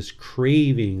there's this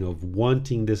craving of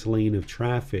wanting this lane of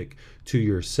traffic to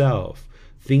yourself,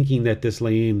 thinking that this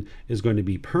lane is going to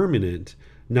be permanent,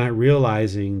 not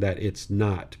realizing that it's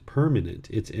not permanent,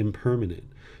 it's impermanent.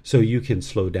 So you can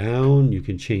slow down, you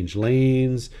can change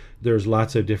lanes. There's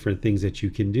lots of different things that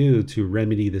you can do to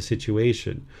remedy the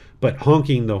situation. But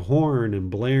honking the horn and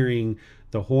blaring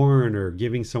the horn or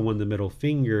giving someone the middle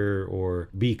finger or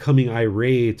becoming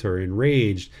irate or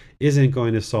enraged isn't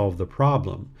going to solve the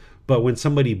problem. But when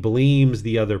somebody blames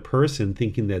the other person,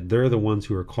 thinking that they're the ones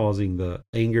who are causing the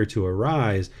anger to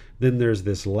arise, then there's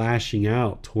this lashing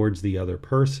out towards the other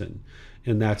person.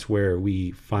 And that's where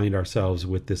we find ourselves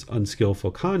with this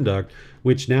unskillful conduct,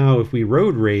 which now if we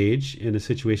road rage in a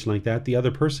situation like that, the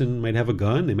other person might have a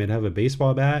gun, they might have a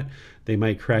baseball bat, they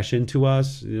might crash into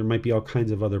us, there might be all kinds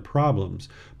of other problems.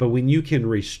 But when you can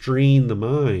restrain the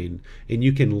mind and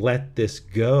you can let this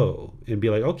go and be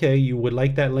like, okay, you would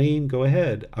like that lane, go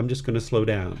ahead, I'm just going to slow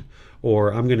down.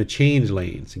 Or I'm going to change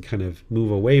lanes and kind of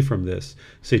move away from this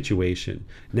situation.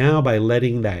 Now by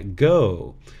letting that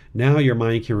go, now your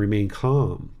mind can remain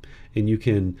calm and you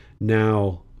can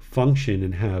now function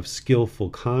and have skillful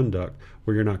conduct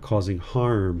where you're not causing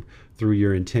harm through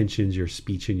your intentions, your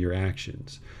speech, and your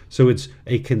actions. So it's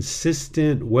a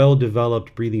consistent,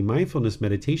 well-developed breathing mindfulness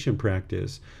meditation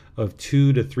practice of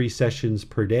 2 to 3 sessions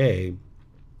per day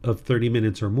of 30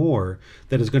 minutes or more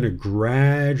that is going to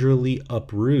gradually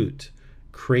uproot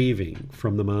craving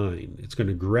from the mind. It's going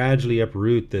to gradually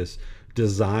uproot this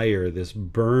desire, this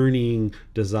burning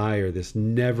desire, this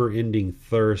never-ending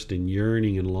thirst and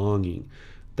yearning and longing.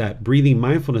 That breathing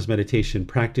mindfulness meditation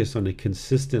practice on a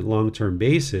consistent long-term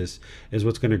basis is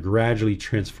what's going to gradually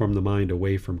transform the mind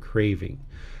away from craving.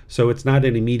 So it's not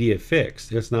an immediate fix.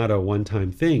 It's not a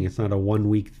one-time thing. It's not a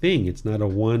one-week thing. It's not a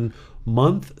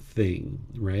one-month thing,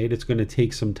 right? It's going to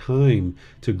take some time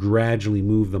to gradually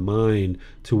move the mind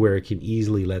to where it can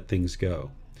easily let things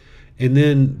go. And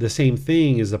then the same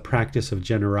thing is the practice of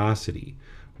generosity,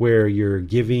 where you're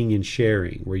giving and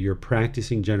sharing, where you're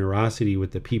practicing generosity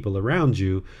with the people around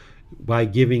you. By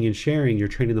giving and sharing, you're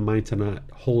training the mind to not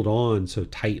hold on so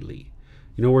tightly.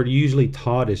 You know, we're usually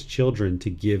taught as children to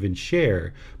give and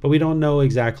share, but we don't know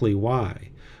exactly why.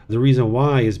 The reason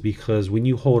why is because when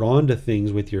you hold on to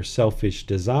things with your selfish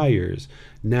desires,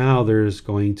 now there's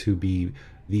going to be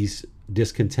these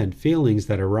discontent feelings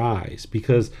that arise.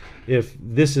 Because if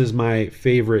this is my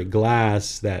favorite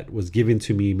glass that was given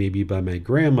to me maybe by my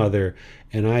grandmother,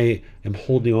 and I am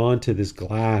holding on to this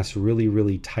glass really,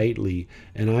 really tightly,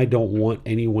 and I don't want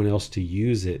anyone else to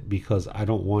use it because I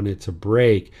don't want it to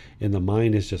break, and the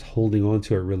mind is just holding on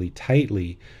to it really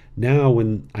tightly. Now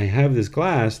when I have this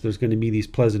glass, there's going to be these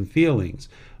pleasant feelings.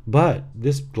 But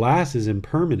this glass is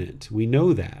impermanent. We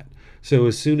know that. So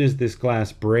as soon as this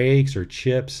glass breaks or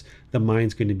chips, the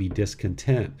mind's going to be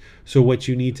discontent. So what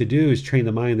you need to do is train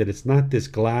the mind that it's not this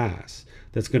glass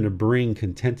that's going to bring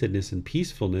contentedness and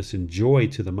peacefulness and joy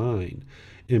to the mind.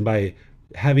 And by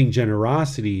having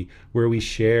generosity, where we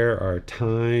share our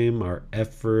time, our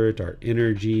effort, our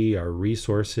energy, our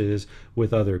resources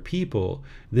with other people,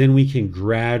 then we can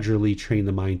gradually train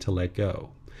the mind to let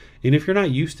go. And if you're not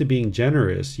used to being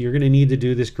generous, you're going to need to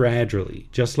do this gradually.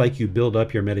 Just like you build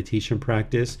up your meditation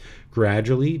practice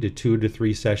gradually to 2 to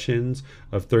 3 sessions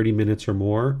of 30 minutes or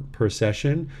more per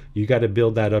session, you got to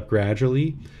build that up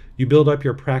gradually. You build up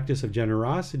your practice of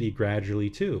generosity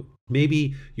gradually too.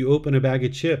 Maybe you open a bag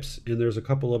of chips and there's a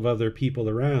couple of other people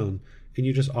around and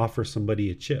you just offer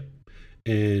somebody a chip.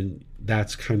 And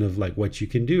that's kind of like what you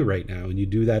can do right now. And you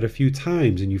do that a few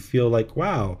times and you feel like,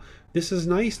 wow, this is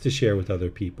nice to share with other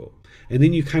people. And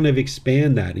then you kind of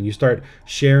expand that and you start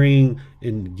sharing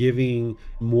and giving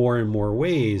more and more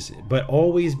ways, but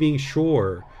always being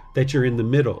sure that you're in the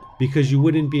middle, because you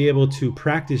wouldn't be able to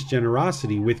practice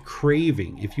generosity with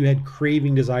craving. If you had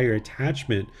craving, desire,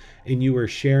 attachment, and you were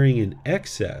sharing in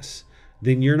excess,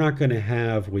 then you're not going to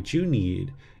have what you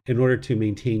need in order to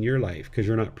maintain your life, because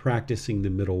you're not practicing the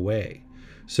middle way.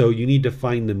 So you need to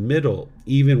find the middle,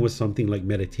 even with something like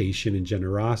meditation and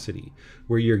generosity,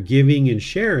 where you're giving and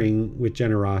sharing with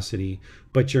generosity,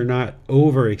 but you're not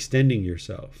overextending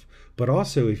yourself. But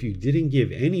also, if you didn't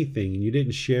give anything and you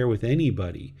didn't share with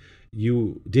anybody,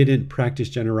 you didn't practice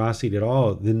generosity at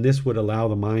all, then this would allow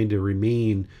the mind to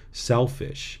remain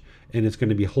selfish. And it's going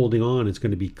to be holding on, it's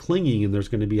going to be clinging, and there's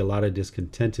going to be a lot of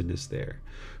discontentedness there.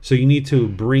 So you need to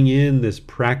bring in this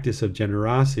practice of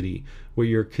generosity where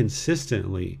you're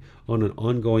consistently, on an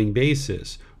ongoing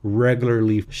basis,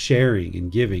 regularly sharing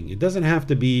and giving. It doesn't have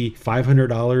to be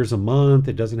 $500 a month.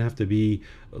 It doesn't have to be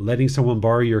letting someone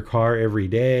borrow your car every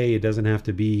day. It doesn't have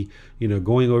to be,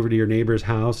 going over to your neighbor's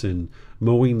house and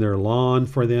mowing their lawn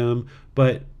for them.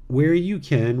 But where you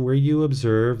can, where you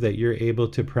observe that you're able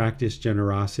to practice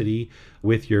generosity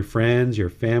with your friends, your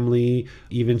family,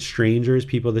 even strangers,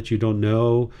 people that you don't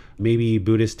know, maybe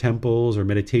Buddhist temples or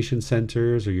meditation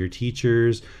centers or your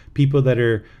teachers, people that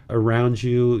are around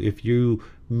you, if you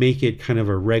make it kind of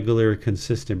a regular,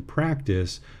 consistent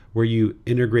practice where you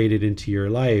integrate it into your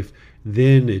life,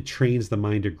 then it trains the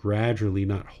mind to gradually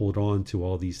not hold on to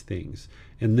all these things.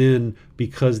 And then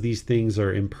because these things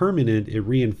are impermanent, it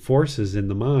reinforces in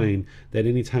the mind that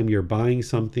anytime you're buying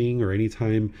something or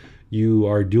anytime you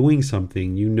are doing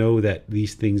something, you know that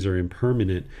these things are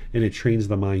impermanent, and it trains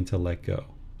the mind to let go.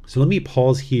 So let me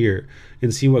pause here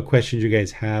and see what questions you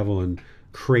guys have on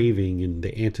craving and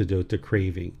the antidote to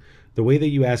craving. The way that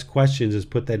you ask questions is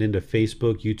put that into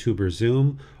Facebook, YouTube, or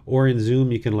Zoom. Or in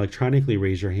Zoom, you can electronically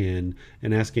raise your hand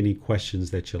and ask any questions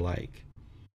that you like.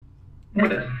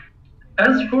 Well,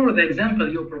 as for the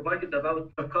example you provided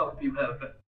about the cup you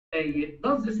have,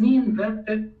 does this mean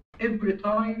that every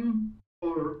time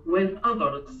or when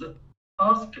others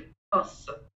ask us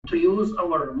to use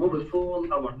our mobile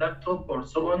phone, our laptop, or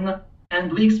so on,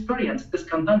 and we experience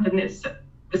discontentedness,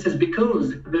 this is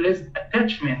because there is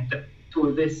attachment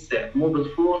to this mobile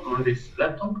phone or this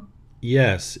laptop?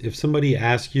 Yes, if somebody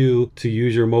asks you to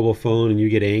use your mobile phone and you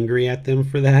get angry at them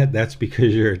for that, that's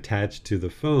because you're attached to the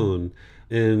phone.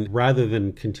 And rather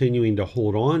than continuing to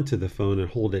hold on to the phone and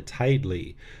hold it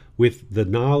tightly, with the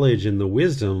knowledge and the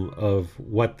wisdom of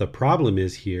what the problem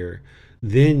is here,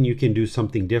 then you can do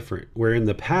something different. Where in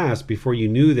the past, before you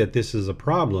knew that this is a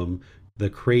problem, the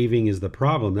craving is the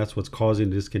problem. That's what's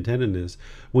causing discontentedness.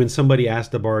 When somebody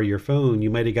asked to borrow your phone,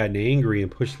 you might have gotten angry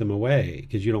and pushed them away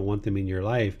because you don't want them in your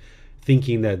life,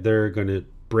 thinking that they're going to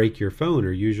break your phone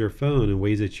or use your phone in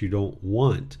ways that you don't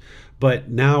want. But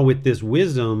now with this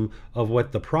wisdom of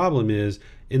what the problem is,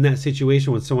 in that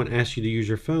situation, when someone asks you to use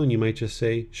your phone, you might just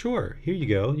say, sure, here you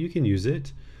go, you can use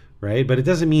it, right? But it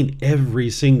doesn't mean every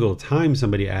single time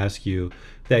somebody asks you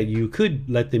that you could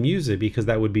let them use it, because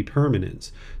that would be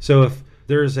permanence. So if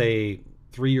there's a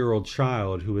 3-year-old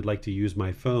child who would like to use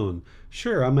my phone,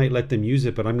 sure, I might let them use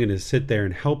it, but I'm going to sit there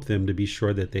and help them to be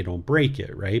sure that they don't break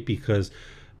it, right?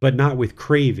 But not with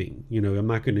craving. I'm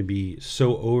not going to be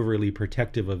so overly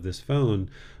protective of this phone,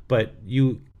 but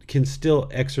you can still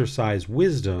exercise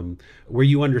wisdom where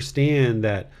you understand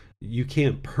that you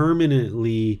can't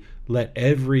permanently let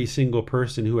every single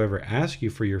person who ever asks you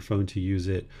for your phone to use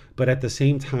it. But at the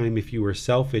same time, if you were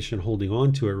selfish and holding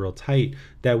on to it real tight,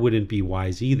 that wouldn't be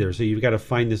wise either. So you've got to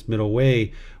find this middle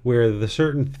way where the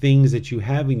certain things that you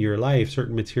have in your life,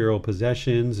 certain material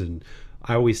possessions, and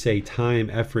I always say time,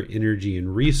 effort, energy,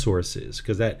 and resources,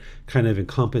 because that kind of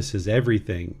encompasses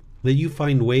everything, that you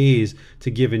find ways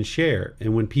to give and share.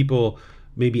 And when people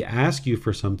maybe ask you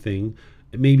for something,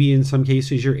 maybe in some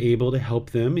cases you're able to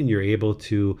help them and you're able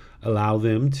to allow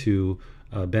them to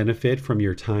benefit from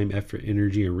your time, effort,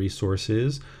 energy, and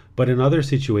resources. But in other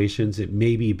situations, it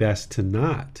may be best to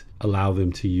not allow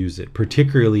them to use it,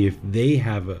 particularly if they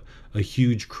have a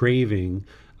huge craving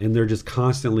and they're just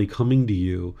constantly coming to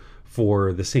you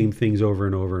for the same things over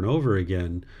and over and over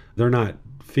again. They're not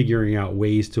figuring out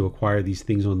ways to acquire these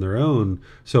things on their own.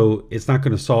 So it's not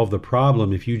going to solve the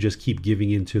problem if you just keep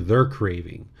giving into their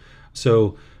craving.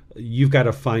 So you've got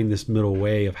to find this middle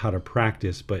way of how to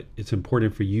practice, but it's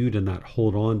important for you to not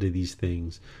hold on to these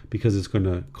things because it's going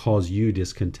to cause you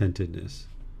discontentedness.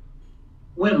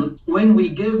 Well, when we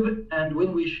give and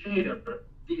when we share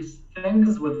these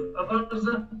things with others,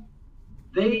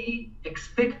 they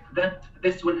expect that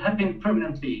this will happen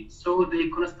permanently. So they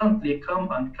constantly come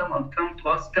to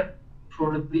ask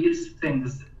for these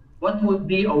things. What would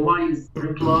be a wise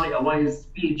reply, a wise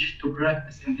speech to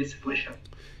practice in this situation?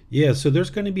 Yeah, so there's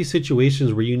going to be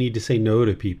situations where you need to say no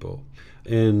to people.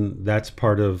 And that's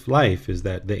part of life, is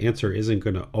that the answer isn't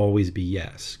going to always be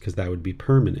yes, because that would be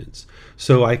permanence.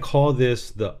 So I call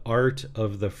this the art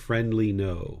of the friendly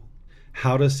no.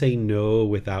 How to say no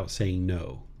without saying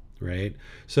no, right?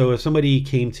 So if somebody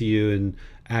came to you and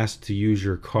asked to use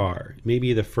your car,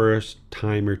 maybe the first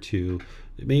time or two,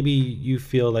 maybe you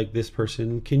feel like this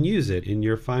person can use it and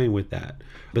you're fine with that.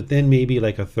 But then maybe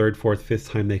like a third, fourth,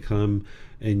 fifth time they come,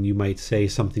 and you might say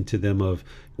something to them of,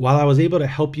 while I was able to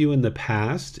help you in the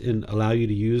past and allow you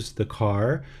to use the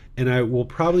car, and I will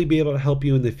probably be able to help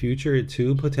you in the future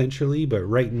too, potentially, but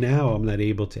right now I'm not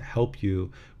able to help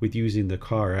you with using the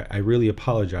car. I really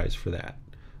apologize for that.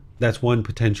 That's one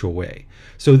potential way.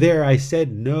 So there I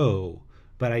said no,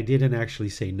 but I didn't actually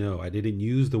say no. I didn't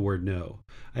use the word no.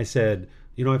 I said,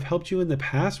 I've helped you in the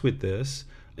past with this,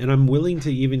 and I'm willing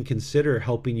to even consider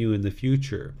helping you in the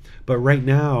future. But right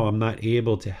now, I'm not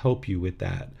able to help you with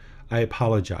that. I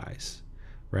apologize.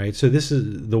 Right? So this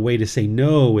is the way to say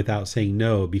no without saying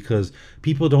no, because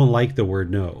people don't like the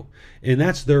word no. And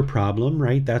that's their problem,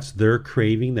 right? That's their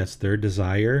craving, that's their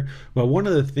desire. But one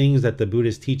of the things that the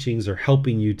Buddhist teachings are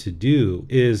helping you to do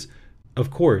is, of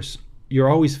course, you're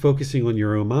always focusing on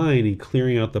your own mind and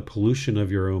clearing out the pollution of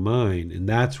your own mind. And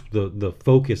that's the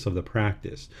focus of the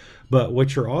practice. But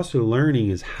what you're also learning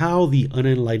is how the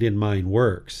unenlightened mind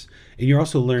works. And you're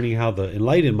also learning how the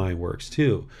enlightened mind works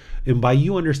too. And by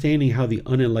you understanding how the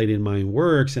unenlightened mind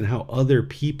works and how other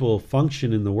people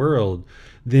function in the world,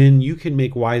 then you can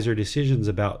make wiser decisions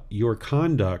about your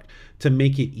conduct to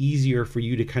make it easier for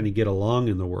you to kind of get along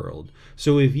in the world.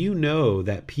 So if you know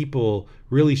that people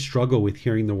really struggle with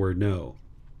hearing the word no,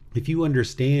 if you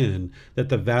understand that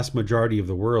the vast majority of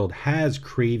the world has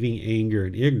craving, anger,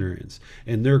 and ignorance,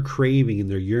 and they're craving and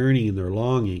they're yearning and they're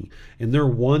longing, and they're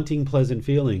wanting pleasant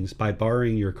feelings by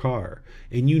borrowing your car,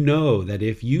 and you know that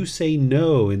if you say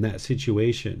no in that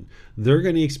situation, they're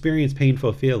going to experience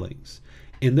painful feelings.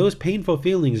 And those painful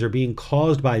feelings are being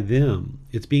caused by them.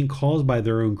 It's being caused by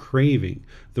their own craving,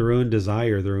 their own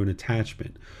desire, their own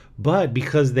attachment. But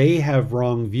because they have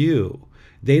wrong view,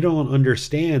 they don't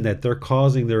understand that they're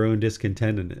causing their own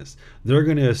discontentedness. They're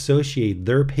going to associate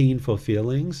their painful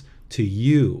feelings to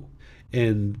you,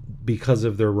 and because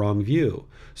of their wrong view.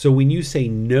 So when you say,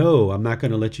 no, I'm not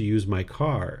going to let you use my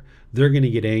car, they're going to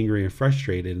get angry and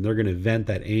frustrated, and they're going to vent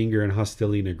that anger and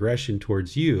hostility and aggression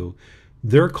towards you.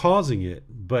 They're causing it,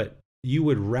 but you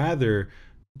would rather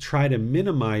try to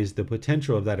minimize the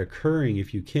potential of that occurring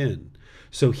if you can.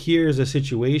 So here's a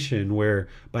situation where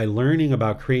by learning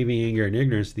about craving, anger, and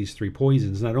ignorance, these three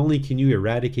poisons, not only can you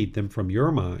eradicate them from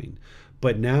your mind,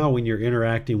 but now when you're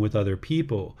interacting with other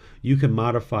people, you can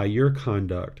modify your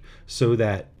conduct so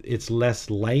that it's less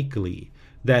likely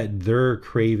that their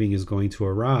craving is going to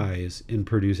arise and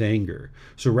produce anger.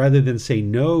 So rather than say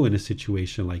no in a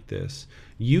situation like this,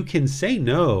 you can say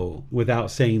no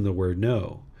without saying the word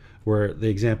no. Where the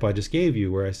example I just gave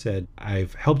you, where I said,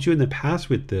 I've helped you in the past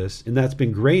with this, and that's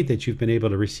been great that you've been able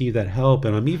to receive that help,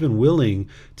 and I'm even willing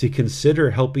to consider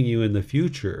helping you in the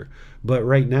future. But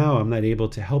right now, I'm not able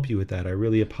to help you with that. I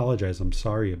really apologize. I'm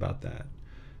sorry about that.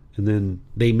 And then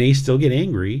they may still get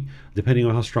angry, depending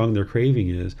on how strong their craving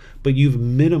is, but you've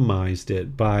minimized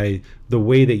it by the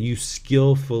way that you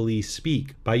skillfully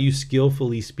speak. By you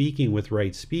skillfully speaking with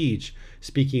right speech,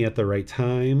 speaking at the right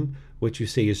time, what you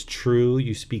say is true,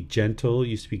 you speak gentle,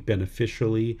 you speak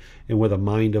beneficially, and with a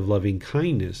mind of loving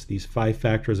kindness, these 5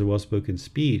 factors of well-spoken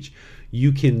speech,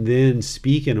 you can then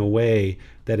speak in a way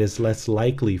that is less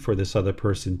likely for this other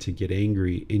person to get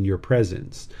angry in your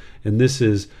presence. And this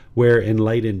is where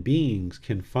enlightened beings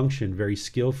can function very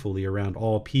skillfully around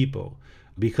all people,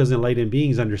 because enlightened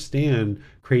beings understand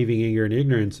craving, anger, and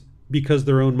ignorance because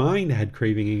their own mind had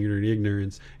craving, anger, and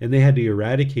ignorance, and they had to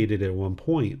eradicate it at one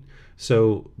point.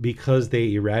 So because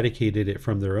they eradicated it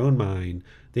from their own mind,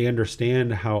 they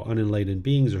understand how unenlightened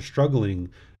beings are struggling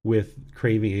with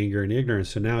craving, anger, and ignorance.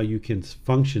 So now you can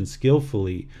function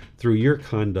skillfully through your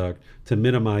conduct to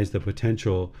minimize the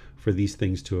potential for these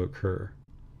things to occur.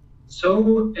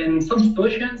 So in some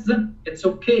situations, it's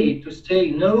okay to say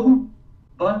no,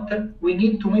 but we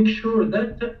need to make sure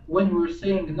that when we're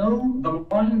saying no, the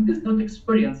mind is not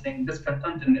experiencing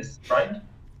discontentedness, right?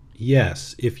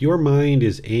 Yes, if your mind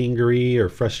is angry or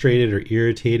frustrated or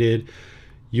irritated,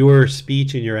 your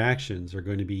speech and your actions are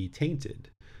going to be tainted.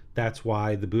 That's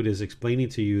why the Buddha is explaining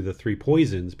to you the 3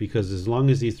 poisons, because as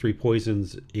long as these 3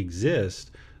 poisons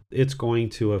exist, it's going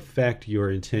to affect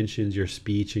your intentions, your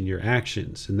speech, and your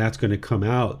actions. And that's going to come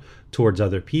out towards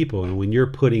other people. And when you're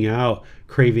putting out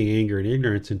craving, anger, and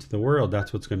ignorance into the world,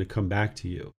 that's what's going to come back to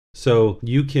you. So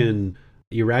you can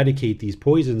eradicate these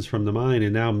poisons from the mind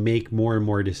and now make more and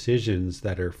more decisions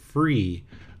that are free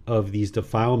of these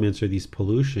defilements or these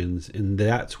pollutions. And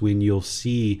that's when you'll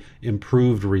see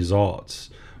improved results.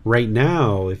 Right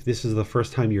now, if this is the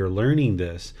first time you're learning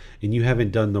this and you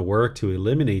haven't done the work to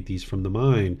eliminate these from the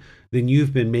mind, then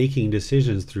you've been making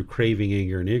decisions through craving,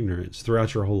 anger, and ignorance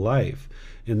throughout your whole life.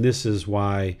 And this is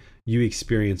why you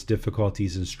experience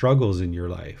difficulties and struggles in your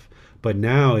life. But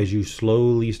now, as you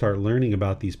slowly start learning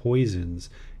about these poisons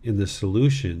and the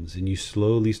solutions, and you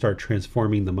slowly start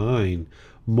transforming the mind,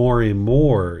 more and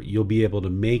more, you'll be able to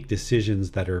make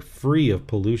decisions that are free of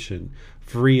pollution,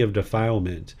 free of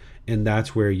defilement. And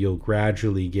that's where you'll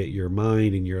gradually get your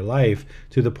mind and your life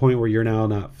to the point where you're now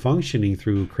not functioning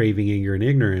through craving, anger, and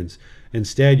ignorance.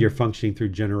 Instead, you're functioning through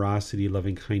generosity,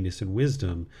 loving kindness, and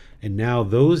wisdom. And now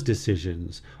those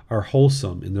decisions are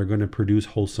wholesome, and they're going to produce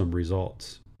wholesome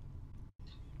results.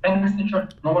 Thanks, teacher.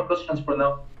 No more questions for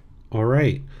now. All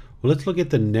right. Well, let's look at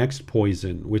the next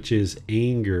poison, which is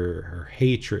anger or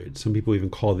hatred. Some people even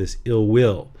call this ill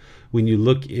will. When you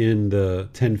look in the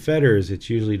 10 fetters, it's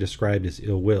usually described as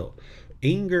ill will.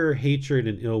 Anger, hatred,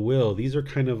 and ill will, these are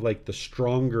kind of like the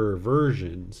stronger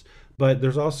versions. But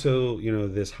there's also,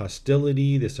 this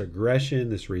hostility, this aggression,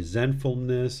 this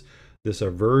resentfulness, this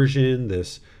aversion,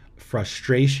 this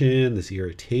frustration, this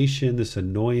irritation, this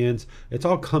annoyance. It's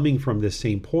all coming from this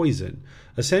same poison.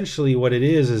 Essentially, what it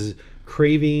is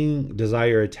craving,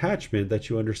 desire, attachment, that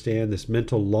you understand this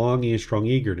mental longing and strong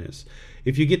eagerness.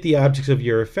 If you get the objects of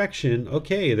your affection,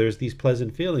 okay, there's these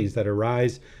pleasant feelings that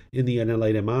arise in the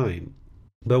unenlightened mind.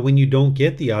 But when you don't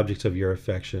get the objects of your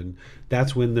affection,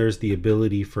 that's when there's the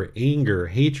ability for anger,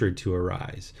 hatred to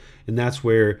arise. And that's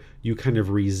where you kind of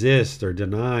resist or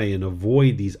deny and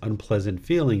avoid these unpleasant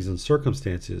feelings and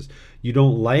circumstances. You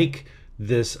don't like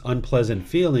this unpleasant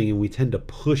feeling, and we tend to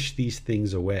push these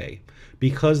things away.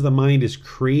 Because the mind is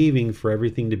craving for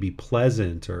everything to be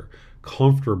pleasant or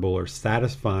comfortable or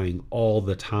satisfying all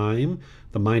the time,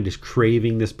 the mind is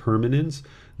craving this permanence,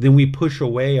 then we push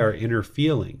away our inner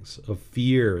feelings of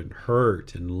fear and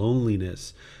hurt and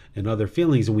loneliness and other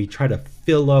feelings, and we try to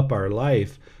fill up our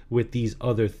life with these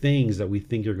other things that we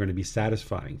think are going to be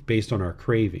satisfying based on our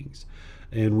cravings.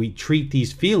 And we treat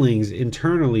these feelings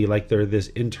internally like they're this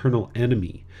internal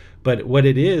enemy. But what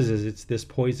it is it's this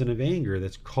poison of anger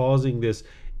that's causing this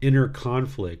inner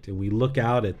conflict. And we look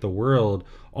out at the world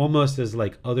almost as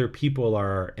like other people are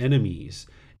our enemies.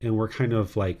 And we're kind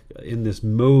of like in this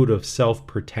mode of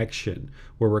self-protection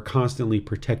where we're constantly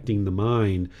protecting the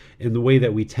mind. And the way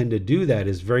that we tend to do that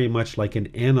is very much like an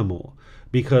animal,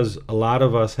 because a lot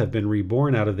of us have been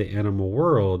reborn out of the animal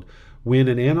world. When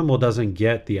an animal doesn't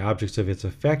get the objects of its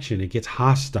affection, it gets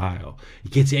hostile,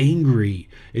 it gets angry,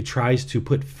 it tries to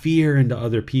put fear into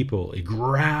other people, it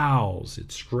growls,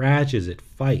 it scratches, it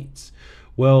fights.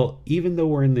 Well, even though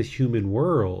we're in this human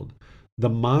world, the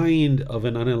mind of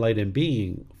an unenlightened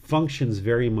being functions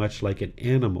very much like an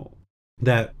animal.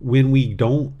 That when we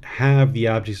don't have the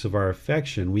objects of our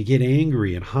affection, we get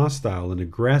angry and hostile and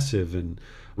aggressive and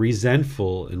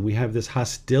resentful, and we have this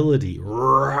hostility.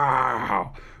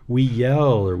 We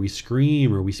yell or we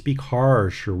scream or we speak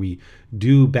harsh or we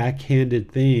do backhanded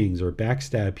things or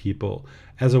backstab people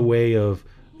as a way of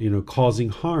causing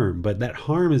harm. But that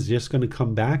harm is just going to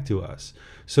come back to us.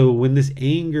 So when this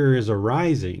anger is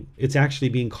arising, it's actually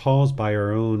being caused by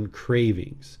our own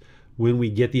cravings. When we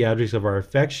get the objects of our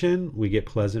affection, we get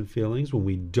pleasant feelings. When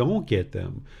we don't get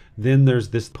them, then there's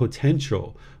this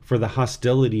potential for the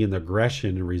hostility and the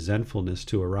aggression and resentfulness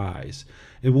to arise.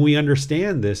 And when we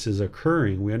understand this is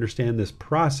occurring, we understand this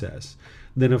process,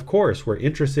 then of course we're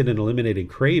interested in eliminating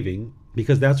craving,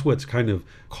 because that's what's kind of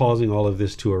causing all of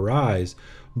this to arise.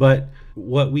 But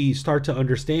what we start to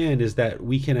understand is that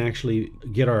we can actually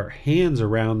get our hands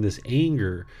around this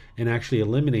anger and actually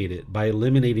eliminate it by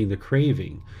eliminating the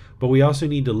craving. But we also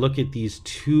need to look at these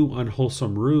two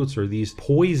unwholesome roots or these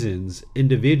poisons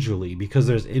individually, because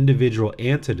there's individual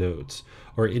antidotes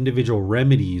or individual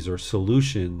remedies or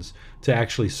solutions to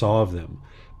actually solve them.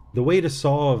 The way to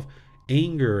solve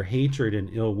anger, hatred, and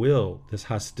ill will, this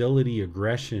hostility,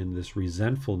 aggression, this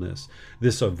resentfulness,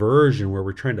 this aversion where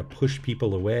we're trying to push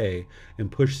people away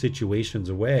and push situations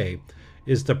away,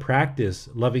 is to practice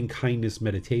loving kindness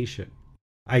meditation.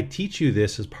 I teach you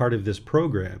this as part of this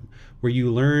program, where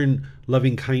you learn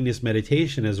loving kindness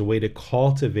meditation as a way to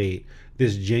cultivate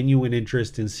this genuine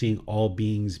interest in seeing all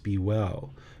beings be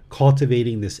well,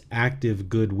 cultivating this active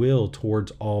goodwill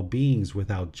towards all beings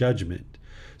without judgment.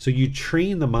 So you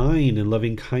train the mind in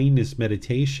loving kindness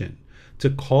meditation to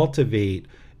cultivate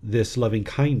this loving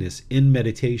kindness in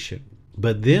meditation.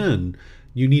 But then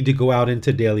you need to go out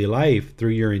into daily life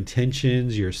through your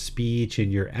intentions, your speech,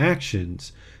 and your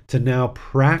actions to now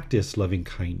practice loving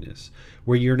kindness,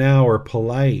 where you now are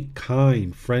polite,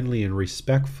 kind, friendly, and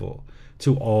respectful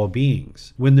to all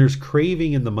beings. When there's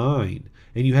craving in the mind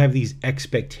and you have these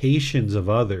expectations of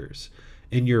others,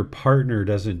 and your partner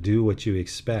doesn't do what you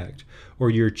expect, or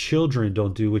your children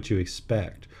don't do what you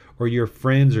expect, or your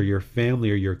friends or your family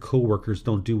or your coworkers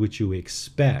don't do what you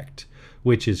expect,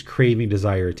 which is craving,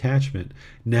 desire, attachment.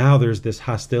 Now there's this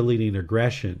hostility and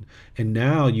aggression, and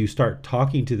now you start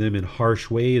talking to them in harsh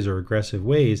ways or aggressive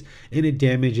ways, and it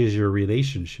damages your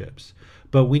relationships.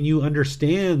 But when you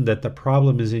understand that the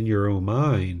problem is in your own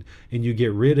mind, and you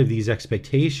get rid of these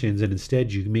expectations, and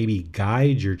instead you maybe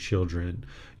guide your children,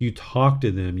 you talk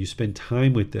to them, you spend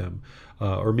time with them,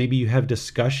 or maybe you have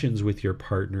discussions with your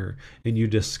partner, and you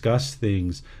discuss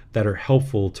things that are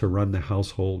helpful to run the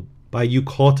household. By you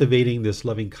cultivating this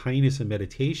loving kindness and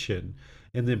meditation,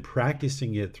 and then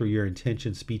practicing it through your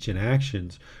intention, speech, and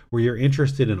actions, where you're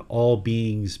interested in all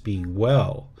beings being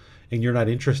well, and you're not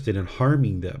interested in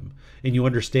harming them. And you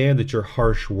understand that your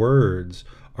harsh words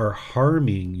are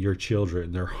harming your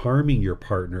children, they're harming your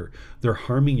partner, they're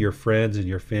harming your friends and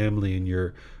your family and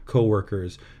your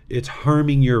coworkers. It's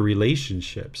harming your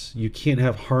relationships. You can't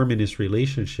have harmonious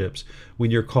relationships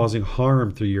when you're causing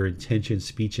harm through your intention,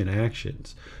 speech, and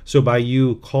actions. So by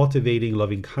you cultivating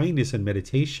loving kindness and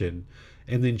meditation,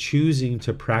 and then choosing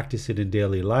to practice it in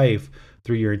daily life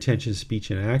through your intention,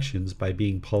 speech, and actions by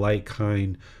being polite,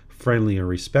 kind, friendly, and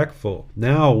respectful.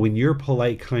 Now, when you're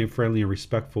polite, kind, friendly, and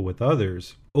respectful with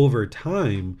others, over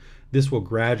time, this will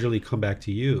gradually come back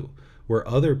to you, where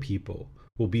other people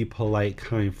will be polite,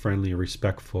 kind, friendly, and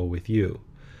respectful with you.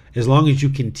 As long as you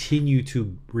continue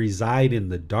to reside in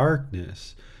the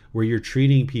darkness, where you're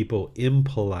treating people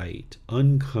impolite,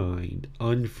 unkind,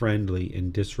 unfriendly,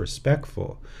 and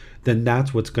disrespectful, then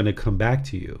that's what's going to come back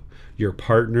to you. Your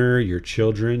partner, your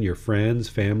children, your friends,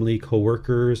 family,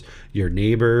 coworkers, your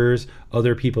neighbors,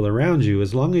 other people around you,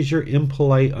 as long as you're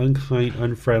impolite, unkind,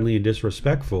 unfriendly, and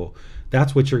disrespectful,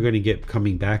 that's what you're going to get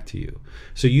coming back to you.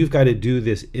 So you've got to do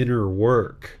this inner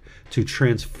work to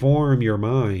transform your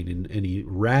mind and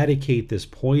eradicate this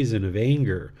poison of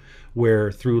anger,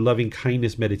 where through loving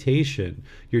kindness meditation,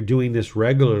 you're doing this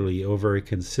regularly over a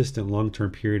consistent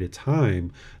long-term period of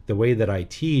time, the way that I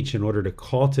teach, in order to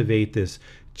cultivate this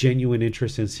genuine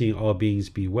interest in seeing all beings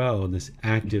be well and this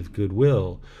active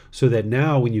goodwill, so that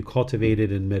now when you cultivate it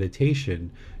in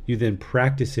meditation, you then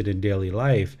practice it in daily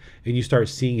life and you start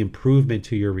seeing improvement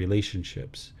to your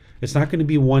relationships. It's not going to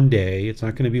be one day, it's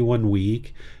not going to be 1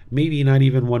 week, maybe not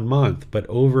even 1 month, but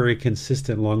over a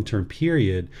consistent long-term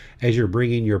period, as you're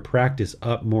bringing your practice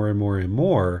up more and more and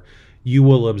more, you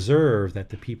will observe that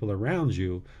the people around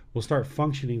you will start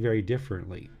functioning very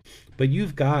differently. But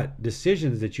you've got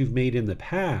decisions that you've made in the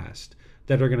past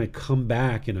that are going to come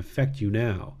back and affect you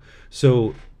now.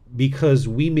 So because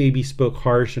we maybe spoke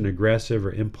harsh and aggressive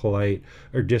or impolite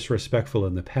or disrespectful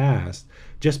in the past,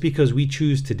 just because we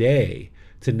choose today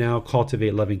to now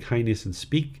cultivate loving kindness and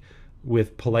speak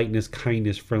with politeness,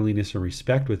 kindness, friendliness, and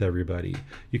respect with everybody,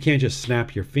 you can't just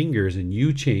snap your fingers and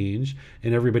you change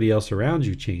and everybody else around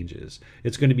you changes.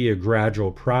 It's going to be a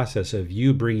gradual process of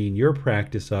you bringing your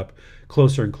practice up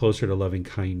closer and closer to loving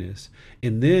kindness.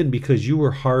 And then because you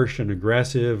were harsh and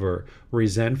aggressive or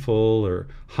resentful or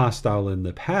hostile in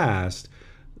the past,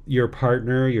 your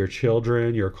partner, your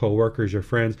children, your coworkers, your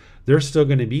friends, they're still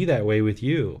going to be that way with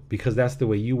you because that's the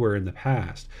way you were in the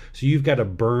past. So you've got to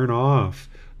burn off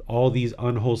all these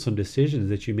unwholesome decisions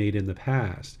that you made in the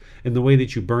past. And the way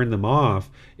that you burn them off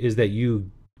is that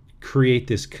you create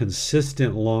this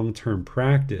consistent long-term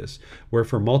practice where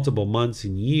for multiple months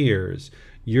and years,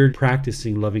 you're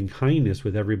practicing loving kindness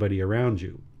with everybody around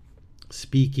you,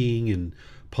 speaking in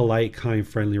polite, kind,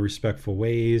 friendly, respectful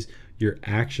ways. Your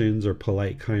actions are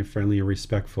polite, kind, friendly, and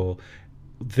respectful.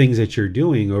 Things that you're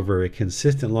doing over a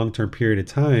consistent long-term period of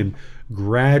time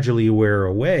gradually wear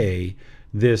away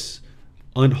this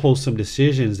unwholesome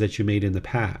decisions that you made in the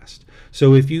past.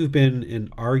 So if you've been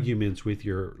in arguments with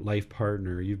your life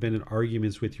partner, you've been in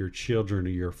arguments with your children or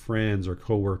your friends or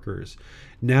coworkers,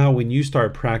 now when you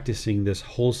start practicing this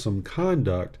wholesome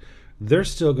conduct, they're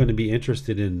still going to be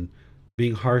interested in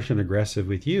being harsh and aggressive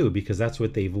with you because that's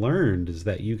what they've learned, is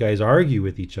that you guys argue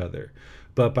with each other.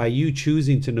 But by you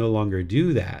choosing to no longer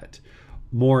do that,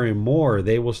 more and more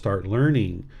they will start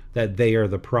learning that they are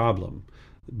the problem,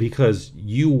 because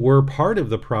you were part of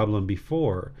the problem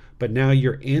before, but now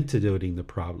you're antidoting the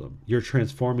problem. You're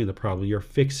transforming the problem. You're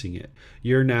fixing it.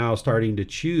 You're now starting to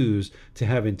choose to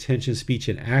have intention, speech,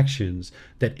 and actions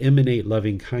that emanate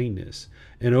loving kindness.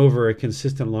 And over a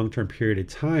consistent long-term period of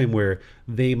time where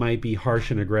they might be harsh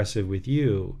and aggressive with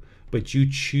you, but you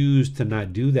choose to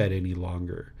not do that any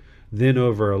longer. Then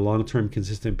over a long-term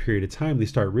consistent period of time, they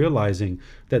start realizing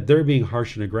that they're being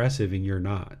harsh and aggressive and you're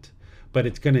not. But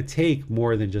it's going to take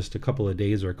more than just a couple of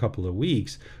days or a couple of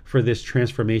weeks for this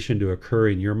transformation to occur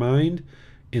in your mind.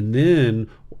 And then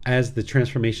as the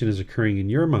transformation is occurring in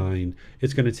your mind,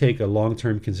 it's going to take a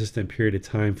long-term consistent period of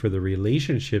time for the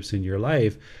relationships in your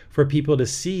life for people to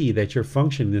see that you're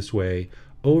functioning this way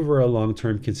over a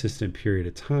long-term consistent period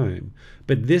of time.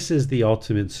 But this is the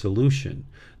ultimate solution,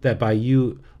 that by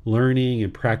you learning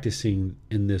and practicing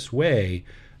in this way,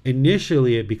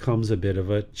 initially it becomes a bit of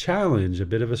a challenge, a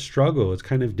bit of a struggle. It's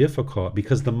kind of difficult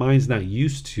because the mind's not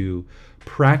used to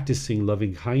practicing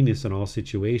loving kindness in all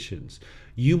situations.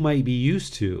 You might be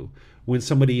used to when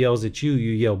somebody yells at you,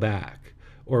 you yell back.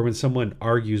 Or when someone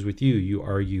argues with you, you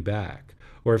argue back.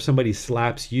 Or if somebody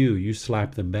slaps you, you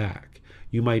slap them back.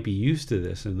 you might be used to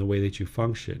this in the way that you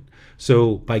function.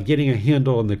 So by getting a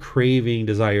handle on the craving,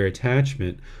 desire,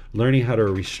 attachment, learning how to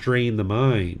restrain the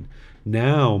mind,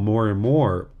 now more and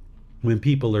more, when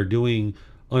people are doing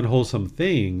unwholesome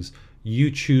things,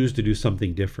 you choose to do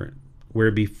something different.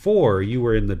 Where before you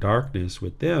were in the darkness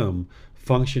with them,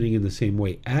 functioning in the same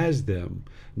way as them,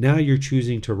 now you're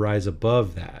choosing to rise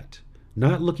above that.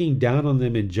 Not looking down on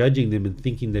them and judging them and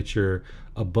thinking that you're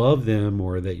above them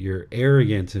or that you're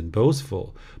arrogant and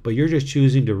boastful, but you're just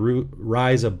choosing to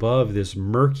rise above this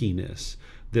murkiness,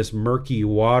 this murky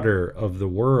water of the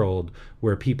world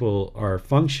where people are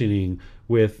functioning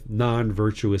with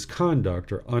non-virtuous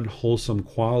conduct or unwholesome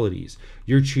qualities.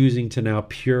 You're choosing to now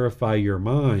purify your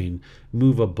mind,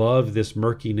 move above this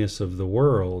murkiness of the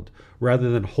world,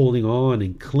 rather than holding on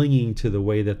and clinging to the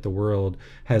way that the world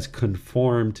has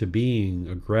conformed to being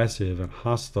aggressive and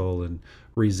hostile and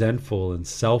resentful and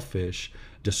selfish,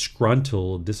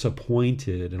 disgruntled,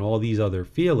 disappointed, and all these other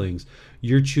feelings.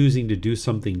 You're choosing to do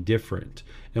something different.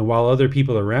 And while other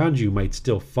people around you might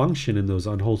still function in those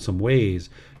unwholesome ways,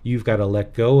 you've got to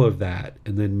let go of that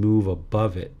and then move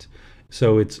above it.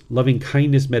 So it's loving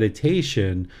kindness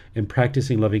meditation and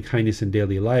practicing loving kindness in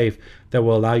daily life that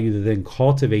will allow you to then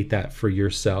cultivate that for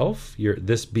yourself,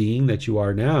 this being that you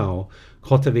are now,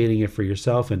 cultivating it for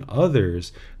yourself and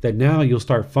others, that now you'll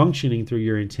start functioning through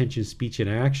your intention, speech, and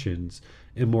actions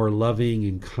in more loving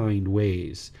and kind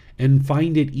ways, and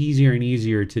find it easier and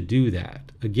easier to do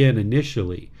that. Again,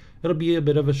 initially, it'll be a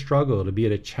bit of a struggle. It'll be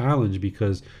a challenge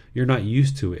because you're not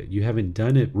used to it. You haven't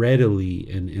done it readily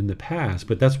in the past,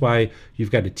 but that's why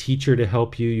you've got a teacher to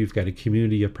help you. You've got a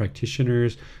community of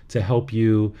practitioners to help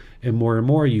you. And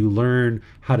more you learn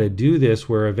how to do this,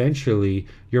 where eventually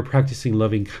you're practicing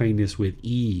loving kindness with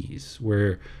ease,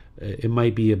 where it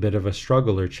might be a bit of a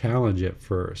struggle or challenge at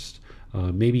first.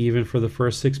 Maybe even for the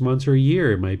first 6 months or a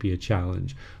year, it might be a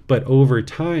challenge. But over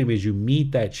time, as you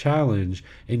meet that challenge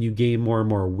and you gain more and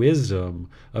more wisdom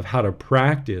of how to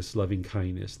practice loving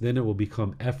kindness, then it will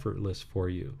become effortless for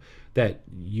you, that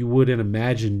you wouldn't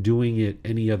imagine doing it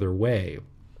any other way.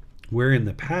 Where in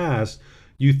the past,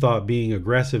 you thought being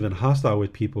aggressive and hostile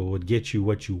with people would get you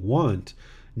what you want,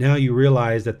 now you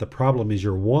realize that the problem is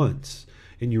your wants.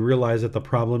 And you realize that the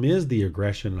problem is the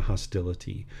aggression and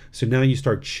hostility. So now you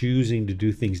start choosing to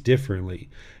do things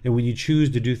differently. And when you choose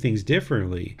to do things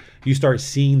differently, you start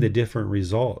seeing the different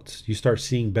results. You start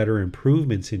seeing better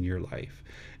improvements in your life.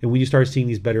 And when you start seeing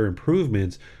these better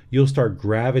improvements, you'll start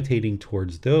gravitating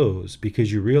towards those,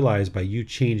 because you realize by you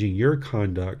changing your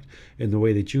conduct and the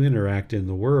way that you interact in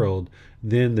the world,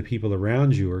 then the people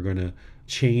around you are going to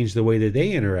change the way that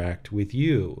they interact with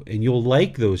you, and you'll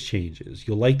like those changes.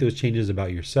 You'll like those changes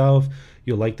about yourself.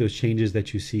 You'll like those changes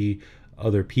that you see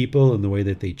other people and the way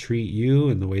that they treat you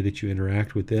and the way that you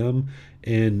interact with them,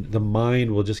 and the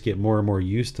mind will just get more and more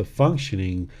used to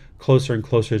functioning closer and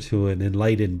closer to an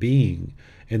enlightened being,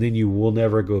 and then you will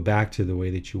never go back to the way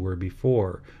that you were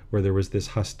before, where there was this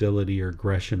hostility or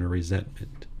aggression or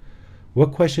resentment.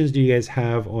 What questions do you guys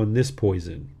have on this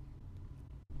poison?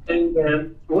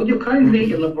 And would you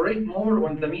kindly elaborate more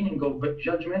on the meaning of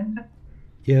judgment?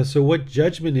 Yeah, so what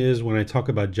judgment is, when I talk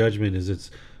about judgment, is it's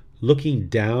looking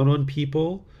down on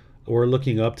people or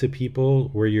looking up to people,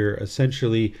 where you're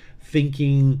essentially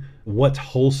thinking what's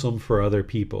wholesome for other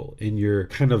people, and you're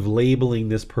kind of labeling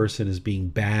this person as being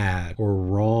bad or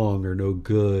wrong or no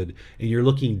good, and you're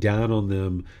looking down on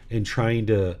them and trying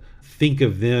to think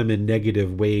of them in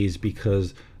negative ways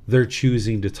because they're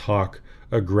choosing to talk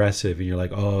aggressive, and you're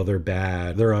like, oh, they're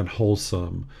bad, they're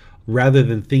unwholesome. Rather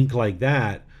than think like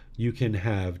that, you can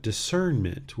have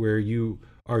discernment, where you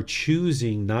are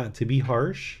choosing not to be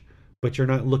harsh, but you're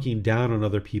not looking down on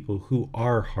other people who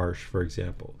are harsh, for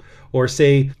example. Or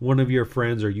say one of your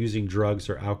friends are using drugs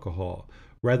or alcohol.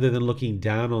 Rather than looking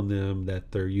down on them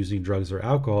that they're using drugs or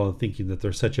alcohol and thinking that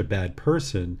they're such a bad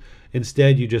person,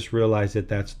 instead you just realize that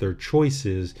that's their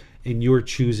choices, and you're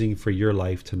choosing for your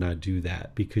life to not do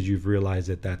that because you've realized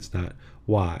that that's not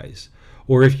wise.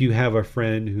 Or if you have a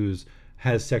friend who's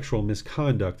has sexual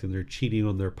misconduct and they're cheating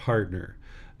on their partner,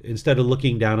 instead of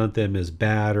looking down at them as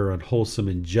bad or unwholesome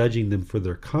and judging them for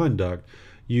their conduct,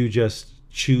 you just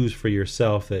choose for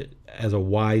yourself that as a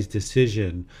wise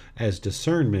decision, as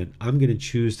discernment, I'm going to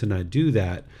choose to not do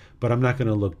that, but I'm not going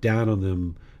to look down on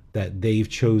them that they've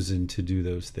chosen to do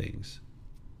those things.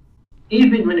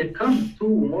 Even when it comes to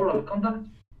moral conduct,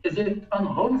 is it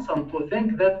unwholesome to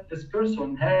think that this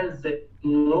person has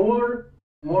lower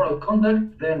moral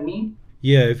conduct than me?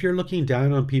 Yeah, if you're looking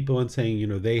down on people and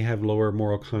saying, they have lower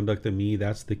moral conduct than me,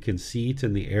 that's the conceit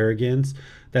and the arrogance.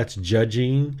 That's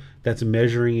judging, that's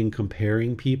measuring and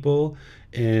comparing people.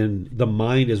 And the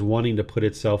mind is wanting to put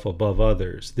itself above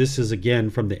others. This is again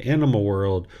from the animal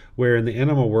world, where in the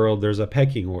animal world, there's a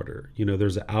pecking order.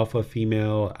 There's an alpha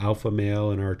female, alpha male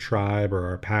in our tribe or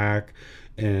our pack.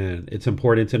 And it's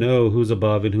important to know who's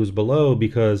above and who's below,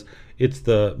 because it's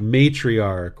the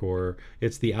matriarch or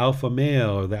it's the alpha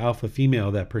male or the alpha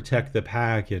female that protect the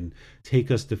pack and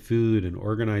take us to food and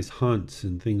organize hunts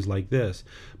and things like this.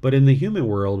 But in the human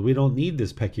world, we don't need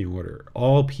this pecking order.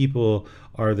 All people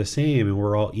are the same and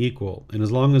we're all equal. And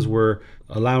as long as we're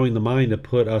allowing the mind to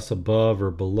put us above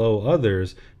or below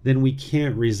others, then we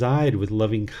can't reside with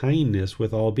loving kindness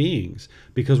with all beings,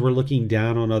 because we're looking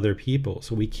down on other people.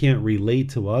 So we can't relate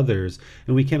to others,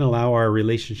 and we can't allow our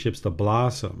relationships to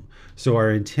blossom. So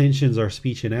our intentions, our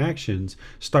speech and actions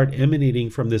start emanating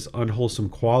from this unwholesome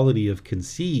quality of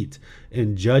conceit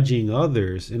and judging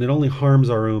others, and it only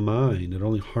harms our own mind. It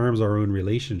only harms our own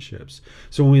relationships.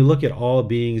 So when we look at all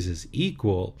beings as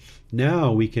equal,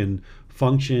 now we can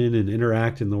function and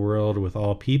interact in the world with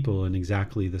all people in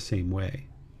exactly the same way.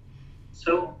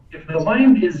 So if the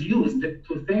mind is used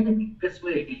to think this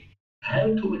way, how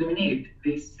to eliminate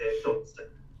these thoughts?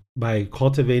 By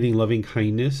cultivating loving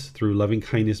kindness through loving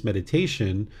kindness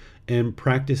meditation and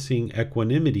practicing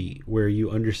equanimity, where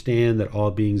you understand that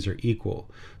all beings are equal.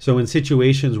 So in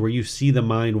situations where you see the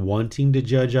mind wanting to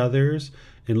judge others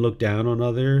and look down on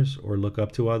others or look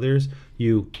up to others,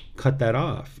 you cut that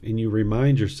off and you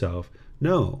remind yourself,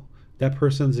 no, that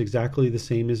person's exactly the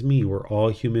same as me. We're all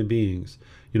human beings.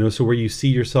 So where you see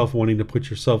yourself wanting to put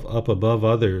yourself up above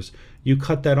others, you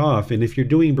cut that off. And if you're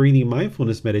doing breathing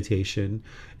mindfulness meditation,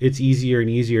 it's easier and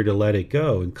easier to let it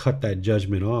go and cut that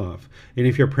judgment off. And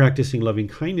if you're practicing loving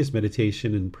kindness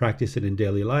meditation and practice it in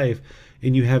daily life,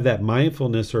 and you have that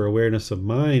mindfulness or awareness of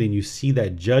mind, and you see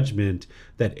that judgment,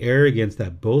 that arrogance,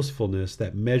 that boastfulness,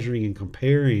 that measuring and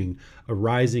comparing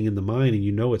arising in the mind,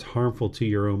 and it's harmful to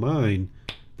your own mind,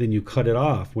 then you cut it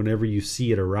off whenever you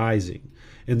see it arising.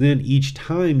 And then each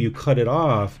time you cut it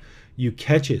off, you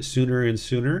catch it sooner and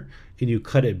sooner, and you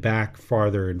cut it back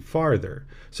farther and farther.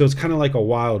 So it's kind of like a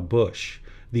wild bush.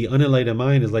 The unenlightened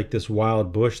mind is like this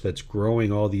wild bush that's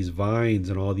growing all these vines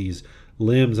and all these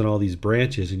limbs and all these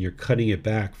branches, and you're cutting it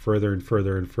back further and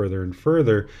further and further and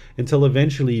further until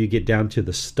eventually you get down to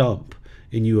the stump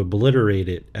and you obliterate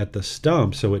it at the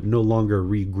stump so it no longer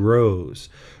regrows.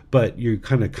 But you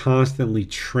kind of constantly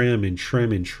trim and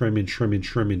trim and trim and trim and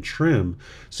trim and trim.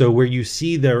 So where you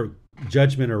see the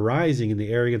judgment arising and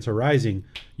the arrogance arising,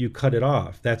 you cut it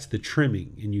off. That's the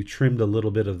trimming. And you trimmed a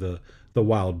little bit of the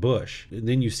wild bush. And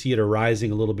then you see it arising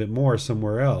a little bit more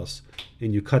somewhere else.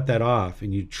 And you cut that off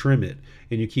and you trim it.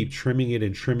 And you keep trimming it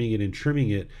and trimming it and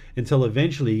trimming it until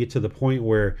eventually you get to the point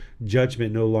where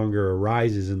judgment no longer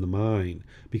arises in the mind.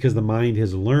 Because the mind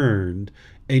has learned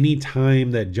any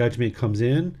time that judgment comes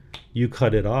in, you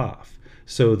cut it off.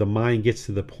 So the mind gets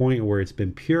to the point where it's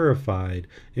been purified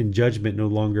and judgment no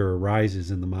longer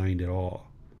arises in the mind at all.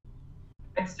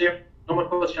 Thanks, dear. No more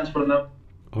questions for now.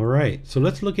 All right. So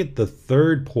let's look at the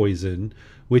third poison,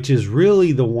 which is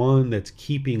really the one that's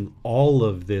keeping all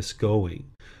of this going.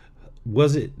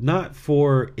 Was it not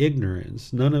for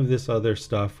ignorance, none of this other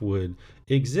stuff would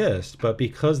exist. But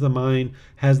because the mind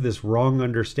has this wrong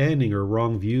understanding or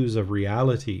wrong views of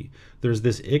reality, there's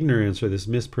this ignorance or this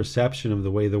misperception of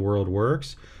the way the world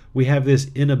works. We have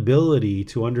this inability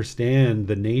to understand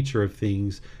the nature of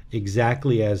things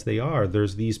exactly as they are.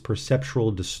 There's these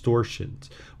perceptual distortions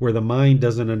where the mind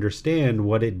doesn't understand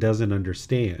what it doesn't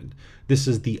understand. This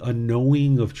is the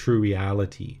unknowing of true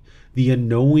reality, the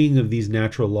unknowing of these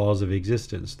natural laws of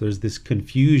existence. There's this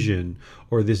confusion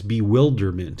or this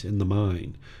bewilderment in the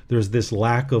mind. There's this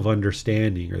lack of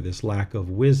understanding or this lack of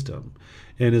wisdom.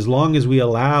 And as long as we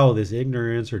allow this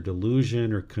ignorance or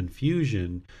delusion or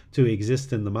confusion to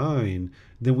exist in the mind,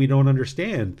 then we don't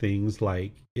understand things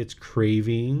like it's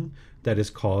craving that is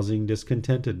causing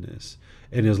discontentedness.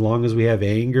 And as long as we have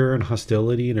anger and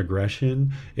hostility and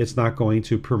aggression, it's not going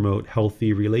to promote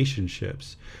healthy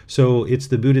relationships. So it's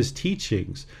the Buddha's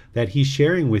teachings that he's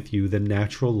sharing with you the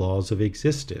natural laws of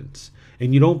existence.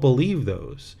 And you don't believe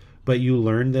those, but you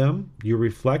learn them, you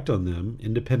reflect on them,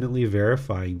 independently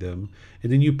verifying them,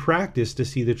 and then you practice to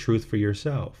see the truth for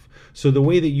yourself. So the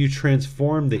way that you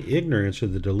transform the ignorance or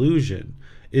the delusion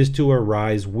is to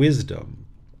arise wisdom.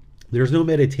 There's no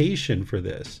meditation for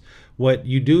this. What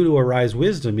you do to arise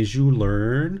wisdom is you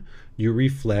learn you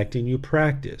reflect, and you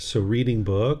practice. So reading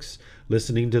books,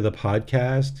 listening to the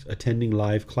podcast, attending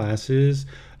live classes,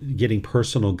 getting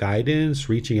personal guidance,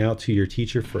 reaching out to your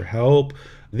teacher for help.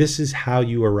 This is how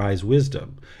you arise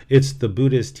wisdom. It's the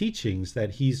Buddha's teachings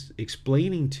that he's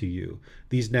explaining to you,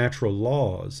 these natural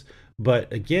laws.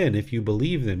 But again, if you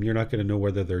believe them, you're not going to know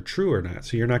whether they're true or not.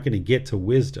 So you're not going to get to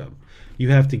wisdom. You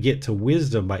have to get to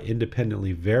wisdom by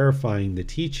independently verifying the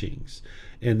teachings.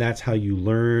 And that's how you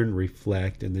learn,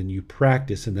 reflect, and then you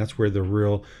practice. And that's where the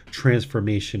real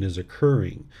transformation is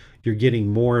occurring. You're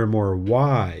getting more and more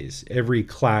wise. Every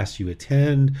class you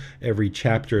attend, every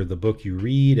chapter of the book you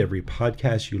read, every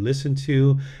podcast you listen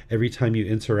to, every time you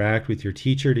interact with your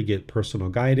teacher to get personal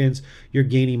guidance, you're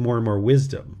gaining more and more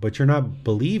wisdom. But you're not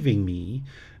believing me.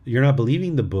 You're not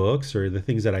believing the books or the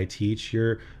things that I teach.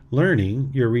 You're learning,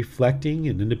 you're reflecting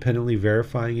and independently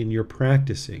verifying, and you're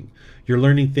practicing. You're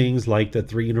learning things like the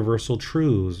three universal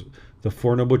truths, the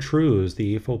Four Noble Truths,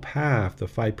 the Eightfold Path, the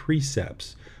five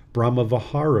precepts, Brahma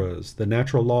Viharas, the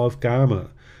natural law of karma,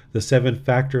 the 7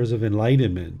 factors of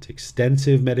enlightenment,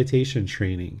 extensive meditation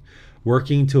training,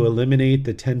 working to eliminate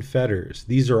the 10 fetters.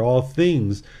 These are all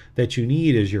things that you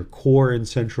need as your core and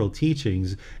central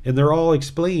teachings, and they're all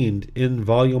explained in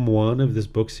volume 1 of this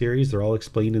book series. They're all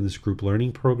explained in this group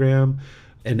learning program.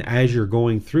 And as you're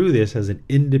going through this as an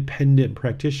independent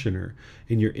practitioner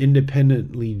and you're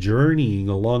independently journeying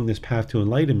along this path to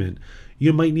enlightenment,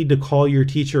 you might need to call your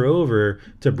teacher over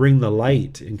to bring the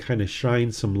light and kind of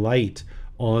shine some light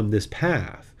on this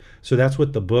path. So that's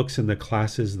what the books and the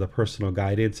classes, the personal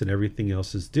guidance and everything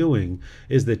else is doing,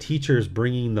 is the teachers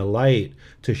bringing the light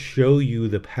to show you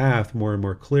the path more and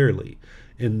more clearly.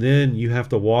 And then you have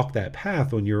to walk that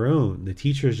path on your own. The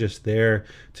teacher is just there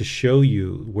to show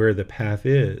you where the path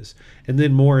is. And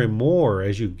then more and more,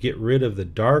 as you get rid of the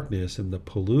darkness and the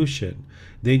pollution,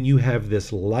 then you have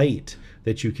this light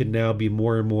that you can now be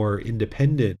more and more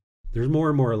independent. There's more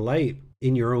and more light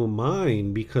in your own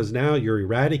mind because now you're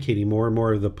eradicating more and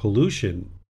more of the pollution.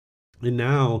 And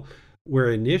now,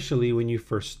 where initially when you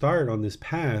first start on this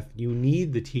path, you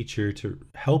need the teacher to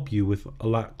help you with a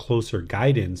lot closer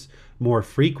guidance more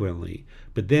frequently.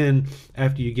 But then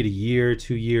after you get a year,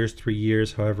 2 years, 3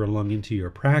 years, however long into your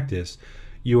practice,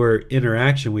 your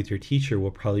interaction with your teacher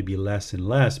will probably be less and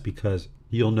less because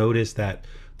you'll notice that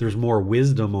there's more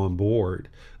wisdom on board.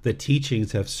 The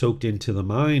teachings have soaked into the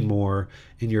mind more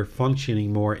and you're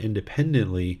functioning more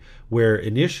independently, where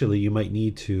initially you might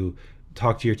need to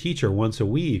talk to your teacher once a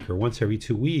week or once every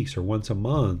 2 weeks or once a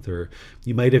month, or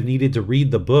you might have needed to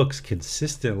read the books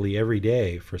consistently every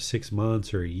day for 6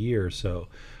 months or a year or so.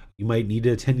 You might need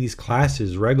to attend these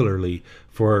classes regularly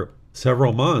for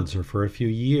several months or for a few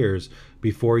years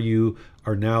before you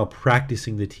are now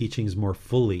practicing the teachings more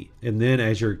fully. And then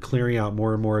as you're clearing out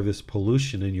more and more of this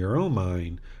pollution in your own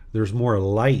mind, there's more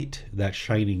light that's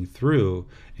shining through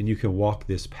and you can walk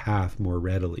this path more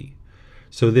readily.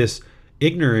 So this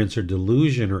ignorance or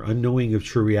delusion or unknowing of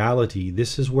true reality,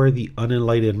 this is where the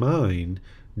unenlightened mind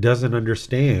doesn't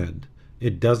understand.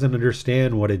 It doesn't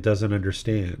understand what it doesn't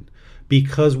understand.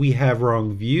 Because we have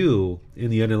wrong view in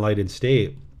the unenlightened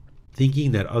state,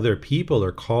 thinking that other people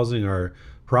are causing our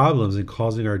problems and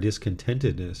causing our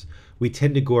discontentedness, we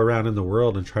tend to go around in the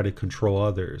world and try to control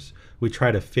others. We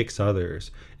try to fix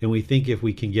others. And we think if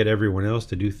we can get everyone else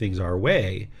to do things our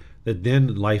way, that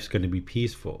then life's going to be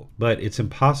peaceful. But it's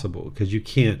impossible because you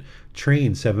can't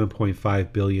train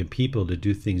 7.5 billion people to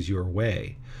do things your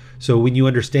way. So when you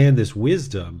understand this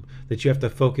wisdom that you have to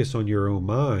focus on your own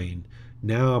mind,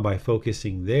 now by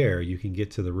focusing there, you can get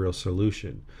to the real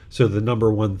solution. So the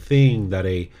number one thing that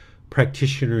a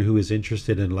practitioner who is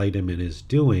interested in enlightenment is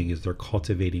doing is they're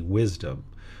cultivating wisdom.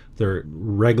 They're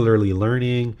regularly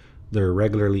learning. They're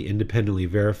regularly independently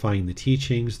verifying the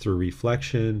teachings through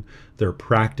reflection. They're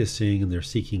practicing and they're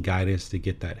seeking guidance to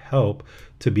get that help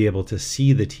to be able to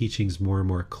see the teachings more and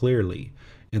more clearly.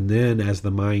 And then as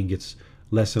the mind gets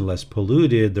less and less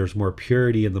polluted, there's more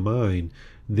purity in the mind,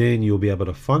 then you'll be able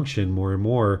to function more and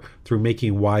more through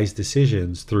making wise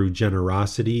decisions through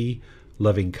generosity,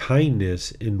 loving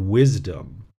kindness, and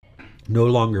wisdom. No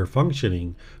longer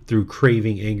functioning through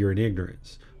craving, anger, and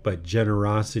ignorance, but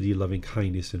generosity, loving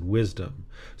kindness, and wisdom.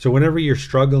 So whenever you're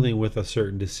struggling with a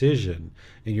certain decision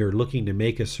and you're looking to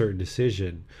make a certain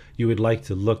decision, you would like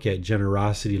to look at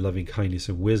generosity, loving kindness,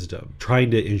 and wisdom, trying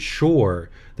to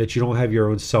ensure that you don't have your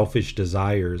own selfish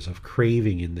desires of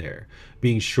craving in there,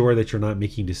 being sure that you're not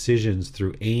making decisions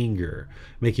through anger,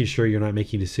 making sure you're not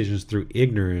making decisions through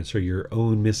ignorance or your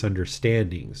own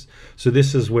misunderstandings. So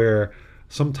this is where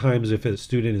sometimes if a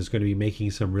student is going to be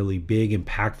making some really big,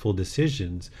 impactful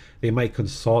decisions, they might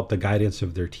consult the guidance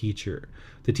of their teacher.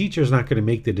 The teacher is not going to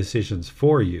make the decisions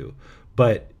for you,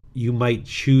 but you might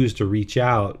choose to reach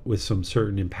out with some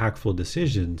certain impactful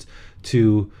decisions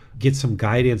to get some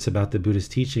guidance about the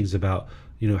Buddhist teachings about,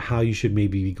 how you should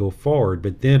maybe go forward.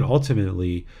 But then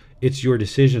ultimately, it's your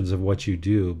decisions of what you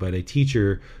do. But a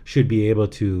teacher should be able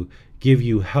to give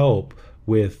you help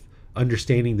with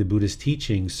understanding the Buddhist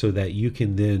teachings so that you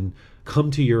can then come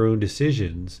to your own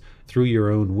decisions through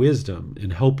your own wisdom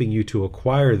and helping you to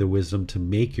acquire the wisdom to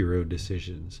make your own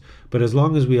decisions. But as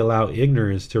long as we allow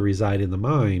ignorance to reside in the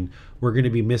mind, we're going to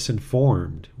be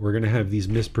misinformed. We're going to have these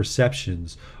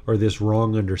misperceptions or this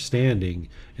wrong understanding,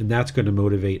 and that's going to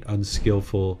motivate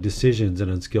unskillful decisions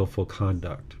and unskillful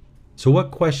conduct. So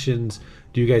what questions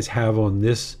do you guys have on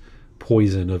this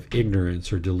poison of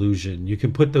ignorance or delusion? You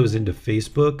can put those into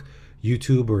Facebook,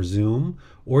 YouTube, or Zoom,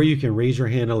 or you can raise your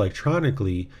hand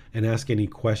electronically and ask any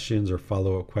questions or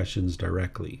follow-up questions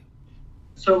directly.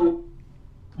 So,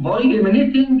 by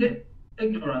eliminating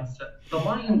ignorance, the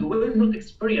mind will not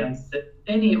experience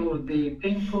any of the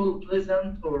painful,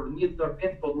 pleasant, or neither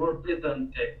painful nor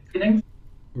pleasant feelings.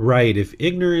 Right. If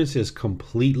ignorance is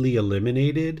completely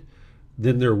eliminated,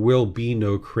 then there will be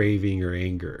no craving or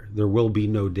anger. There will be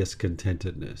no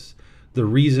discontentedness. The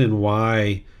reason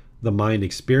why the mind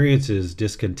experiences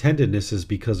discontentedness is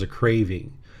because of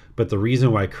craving. But the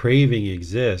reason why craving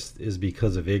exists is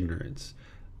because of ignorance.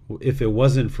 If it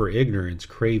wasn't for ignorance,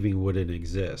 craving wouldn't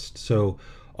exist. So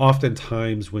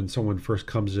oftentimes when someone first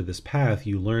comes to this path,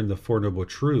 you learn the Four Noble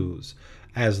Truths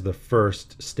as the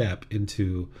first step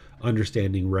into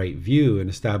understanding right view and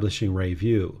establishing right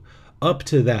view. Up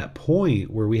to that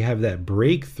point where we have that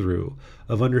breakthrough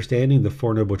of understanding the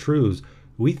Four Noble Truths,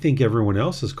 we think everyone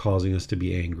else is causing us to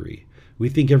be angry. We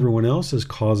think everyone else is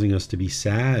causing us to be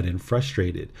sad and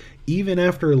frustrated. Even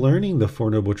after learning the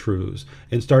Four Noble Truths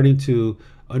and starting to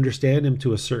understand them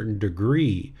to a certain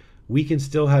degree, we can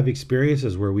still have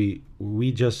experiences where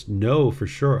we just know for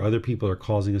sure other people are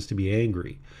causing us to be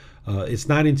angry. It's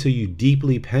not until you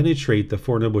deeply penetrate the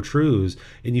Four Noble Truths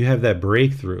and you have that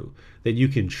breakthrough that you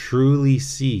can truly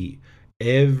see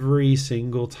every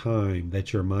single time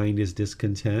that your mind is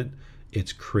discontent,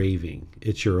 it's craving.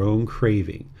 It's your own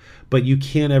craving. But you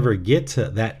can't ever get to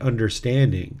that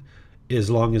understanding as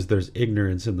long as there's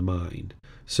ignorance in the mind.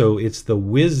 So it's the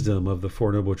wisdom of the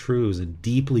Four Noble Truths and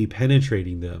deeply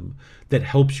penetrating them that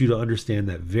helps you to understand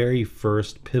that very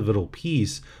first pivotal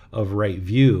piece of right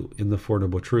view in the Four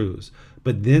Noble Truths.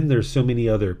 But then there's so many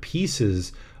other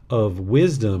pieces of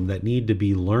wisdom that need to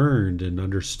be learned and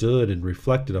understood and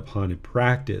reflected upon and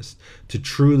practiced to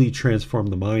truly transform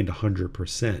the mind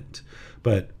 100%.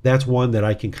 But that's one that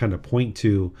I can kind of point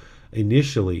to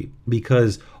initially,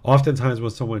 because oftentimes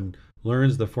when someone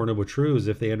learns the Four Noble Truths,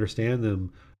 if they understand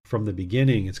them from the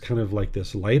beginning, it's kind of like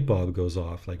this light bulb goes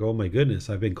off, like, oh my goodness,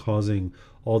 I've been causing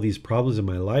all these problems in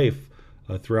my life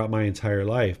throughout my entire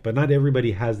life. But not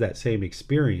everybody has that same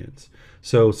experience.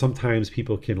 So sometimes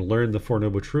people can learn the Four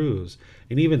Noble Truths,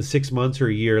 and even 6 months or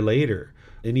a year later,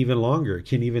 and even longer,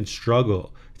 can even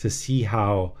struggle to see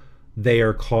how they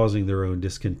are causing their own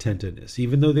discontentedness,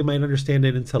 even though they might understand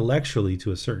it intellectually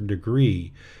to a certain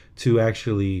degree. To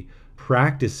actually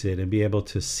practice it and be able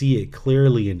to see it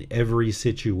clearly in every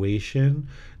situation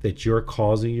that you're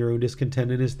causing your own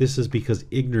discontentedness, this is because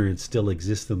ignorance still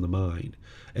exists in the mind.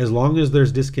 As long as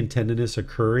there's discontentedness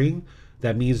occurring,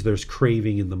 that means there's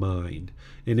craving in the mind.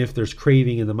 And if there's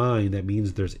craving in the mind, that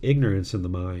means there's ignorance in the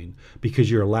mind,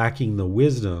 because you're lacking the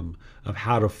wisdom of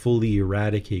how to fully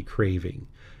eradicate craving.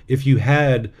 If you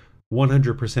had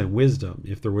 100% wisdom,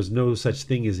 if there was no such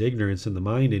thing as ignorance in the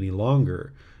mind any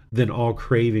longer, then all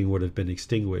craving would have been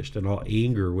extinguished and all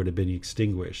anger would have been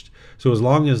extinguished. So as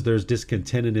long as there's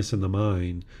discontentedness in the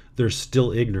mind, there's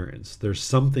still ignorance. There's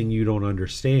something you don't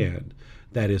understand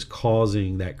that is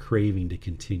causing that craving to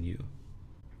continue.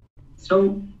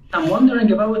 So I'm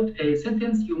wondering about a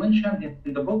sentence you mentioned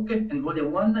in the book in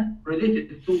volume 1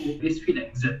 related to these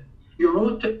feelings. You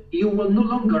wrote, you will no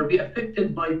longer be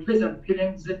affected by pleasant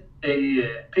feelings,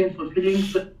 painful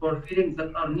feelings, or feelings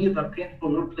that are neither painful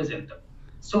nor pleasant.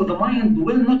 So the mind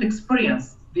will not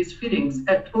experience these feelings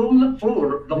at all,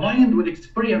 or the mind will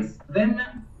experience them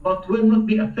but will not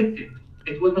be affected.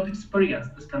 It will not experience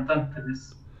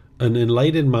discontentedness. An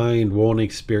enlightened mind won't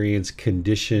experience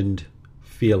conditioned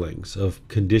feelings, of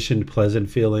conditioned pleasant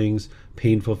feelings,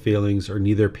 painful feelings, or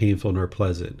neither painful nor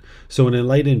pleasant. So an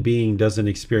enlightened being doesn't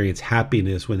experience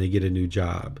happiness when they get a new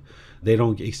job. They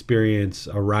don't experience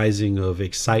a rising of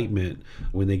excitement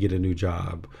when they get a new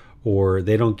job, or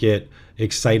they don't get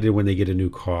excited when they get a new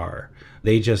car.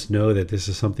 They just know that this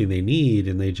is something they need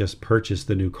and they just purchase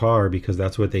the new car because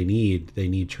that's what they need. They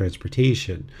need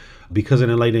transportation. Because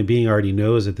an enlightened being already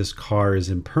knows that this car is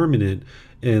impermanent,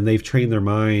 and they've trained their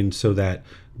mind so that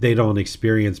they don't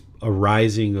experience a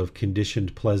rising of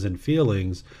conditioned pleasant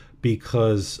feelings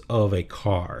because of a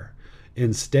car.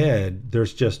 Instead,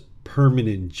 there's just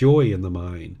permanent joy in the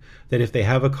mind. That if they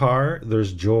have a car,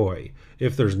 there's joy.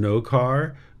 If there's no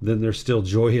car, then there's still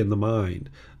joy in the mind.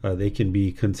 They can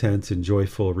be content and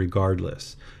joyful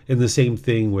regardless. And the same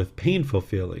thing with painful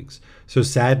feelings. So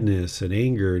sadness and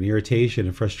anger and irritation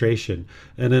and frustration,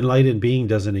 an enlightened being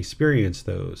doesn't experience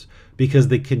those because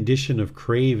the condition of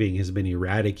craving has been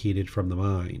eradicated from the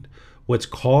mind. What's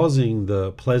causing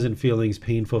the pleasant feelings,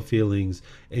 painful feelings,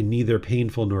 and neither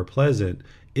painful nor pleasant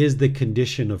is the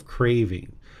condition of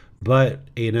craving. But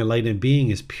an enlightened being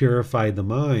has purified the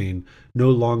mind,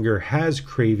 no longer has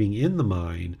craving in the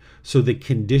mind, so the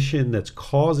condition that's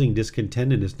causing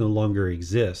discontentedness no longer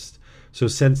exists. So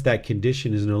since that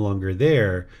condition is no longer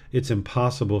there, it's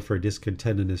impossible for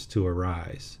discontentedness to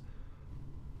arise.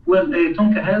 Well,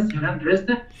 Tonka has your hand raised.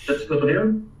 Let's go to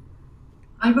her.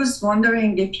 I was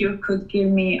wondering if you could give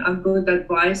me a good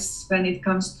advice when it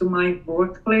comes to my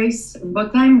workplace.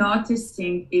 But I'm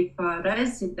noticing if a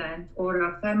resident or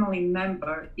a family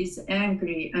member is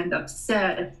angry and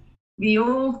upset, we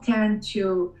all tend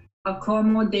to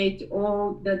accommodate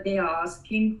all that they are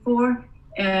asking for.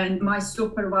 And my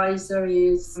supervisor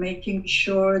is making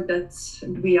sure that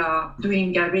we are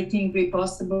doing everything we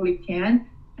possibly can.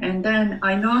 And then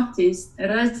I noticed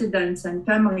residents and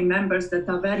family members that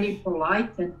are very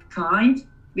polite and kind,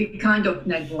 we kind of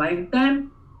neglect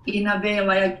them in a way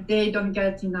like they don't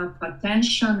get enough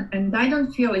attention. And I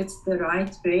don't feel it's the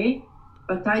right way,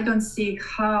 but I don't see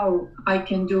how I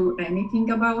can do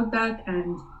anything about that.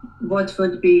 And what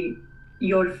would be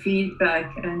your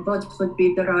feedback and what would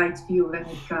be the right view when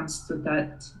it comes to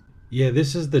that? Yeah,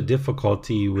 this is the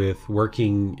difficulty with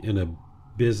working in a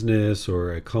business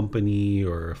or a company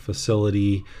or a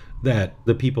facility, that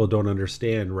the people don't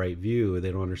understand right view.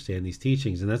 They don't understand these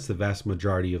teachings, and that's the vast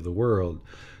majority of the world.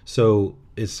 So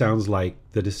it sounds like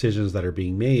the decisions that are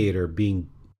being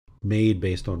made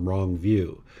based on wrong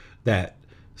view, that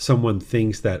someone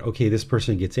thinks that, okay, this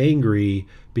person gets angry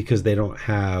because they don't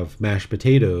have mashed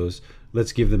potatoes,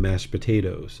 let's give them mashed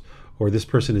potatoes. Or this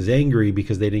person is angry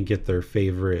because they didn't get their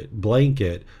favorite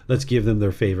blanket, let's give them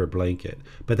their favorite blanket.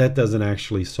 But that doesn't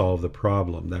actually solve the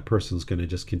problem. That person's going to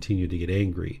just continue to get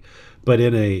angry. But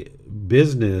in a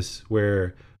business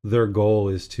where their goal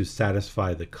is to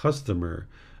satisfy the customer,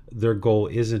 their goal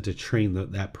isn't to train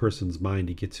that person's mind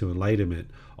to get to enlightenment.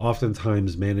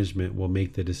 Oftentimes management will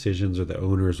make the decisions, or the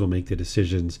owners will make the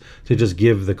decisions to just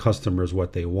give the customers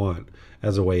what they want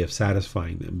as a way of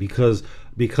satisfying them. Because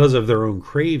of their own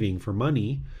craving for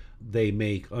money, they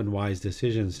make unwise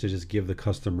decisions to just give the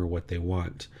customer what they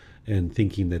want, and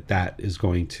thinking that that is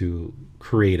going to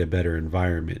create a better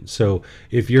environment. So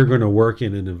if you're going to work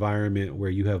in an environment where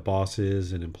you have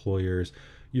bosses and employers,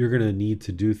 you're going to need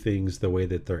to do things the way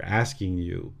that they're asking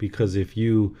you. Because if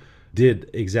you did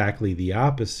exactly the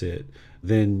opposite,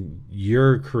 then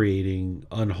you're creating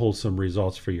unwholesome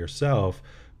results for yourself,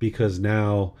 because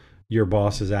now your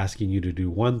boss is asking you to do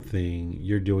one thing,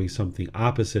 you're doing something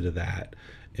opposite of that,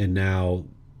 and now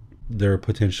they'll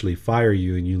potentially fire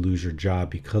you and you lose your job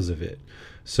because of it.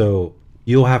 So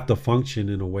you'll have to function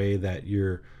in a way that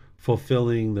you're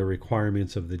fulfilling the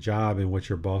requirements of the job and what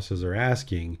your bosses are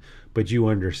asking, but you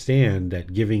understand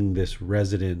that giving this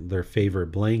resident their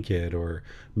favorite blanket or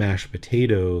mashed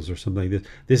potatoes or something like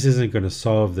this isn't going to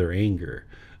solve their anger.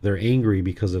 They're angry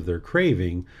because of their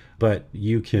craving, but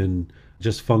you can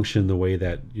just function the way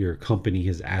that your company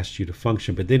has asked you to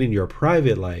function. But then in your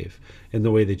private life, and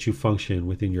the way that you function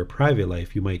within your private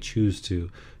life, you might choose to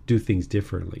do things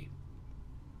differently.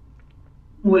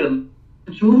 Well,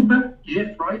 YouTube,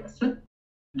 Jeff writes,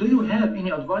 do you have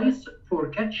any advice for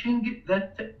catching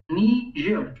that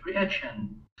knee-jerk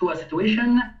reaction to a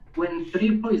situation when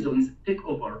three poisons take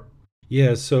over?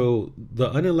 Yeah, so the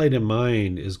unenlightened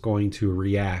mind is going to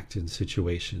react in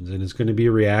situations, and it's going to be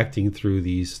reacting through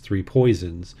these three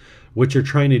poisons. What you're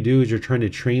trying to do is you're trying to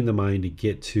train the mind to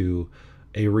get to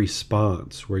a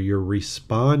response where you're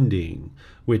responding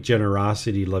with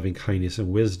generosity, loving kindness,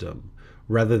 and wisdom,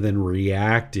 rather than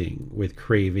reacting with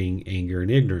craving, anger, and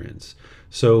ignorance.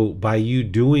 So by you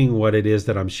doing what it is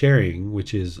that I'm sharing,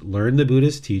 which is learn the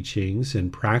Buddhist teachings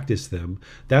and practice them,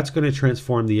 that's going to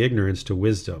transform the ignorance to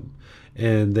wisdom.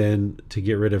 And then to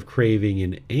get rid of craving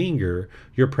and anger,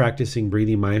 you're practicing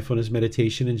breathing mindfulness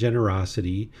meditation and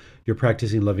generosity. You're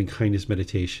practicing loving kindness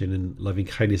meditation and loving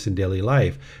kindness in daily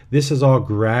life. This is all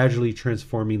gradually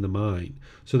transforming the mind.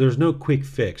 So there's no quick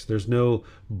fix. There's no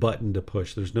button to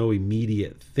push. There's no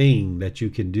immediate thing that you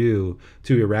can do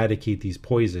to eradicate these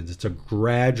poisons. It's a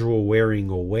gradual wearing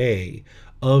away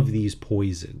of these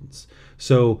poisons.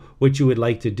 So what you would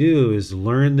like to do is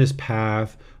learn this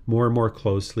path more and more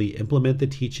closely, implement the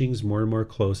teachings more and more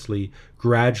closely,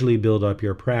 gradually build up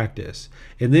your practice.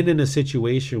 And then in a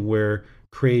situation where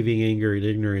craving, anger, and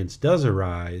ignorance does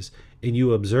arise, and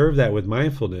you observe that with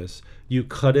mindfulness, you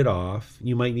cut it off.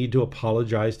 You might need to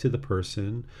apologize to the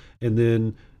person and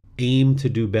then aim to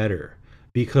do better.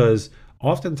 Because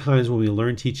oftentimes when we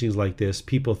learn teachings like this,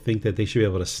 people think that they should be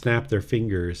able to snap their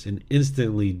fingers and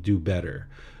instantly do better.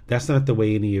 That's not the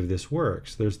way any of this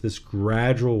works. There's this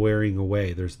gradual wearing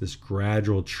away. There's this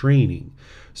gradual training.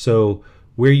 So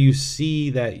where you see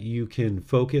that you can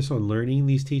focus on learning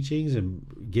these teachings and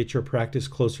get your practice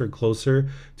closer and closer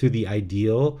to the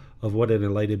ideal of what an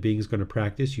enlightened being is going to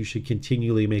practice, you should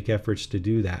continually make efforts to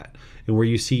do that. And where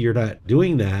you see you're not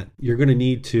doing that, you're going to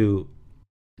need to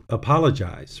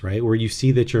apologize, right? Where you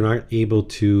see that you're not able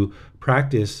to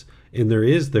practice and there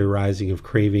is the rising of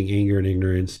craving, anger, and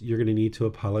ignorance, you're going to need to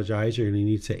apologize. You're going to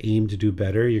need to aim to do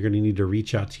better. You're going to need to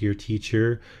reach out to your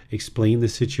teacher, explain the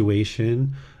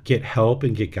situation, get help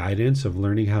and get guidance of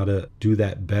learning how to do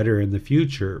that better in the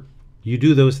future. You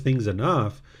do those things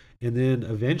enough, and then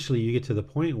eventually you get to the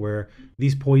point where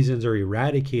these poisons are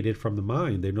eradicated from the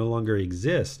mind. They no longer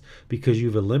exist because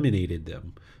you've eliminated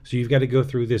them. So you've got to go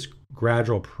through this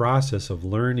gradual process of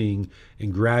learning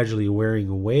and gradually wearing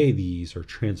away these or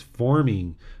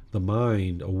transforming the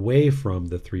mind away from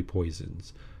the three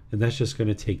poisons. And that's just going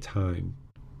to take time.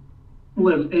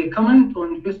 Well, a comment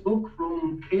on Facebook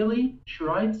from Kaylee. She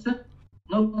writes,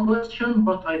 no question,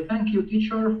 but I thank you,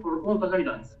 teacher, for all the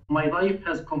guidance. My life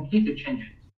has completely changed.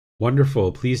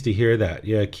 Wonderful. Pleased to hear that.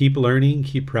 Yeah, keep learning,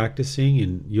 keep practicing,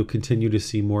 and you'll continue to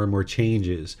see more and more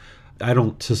changes. I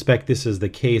don't suspect this is the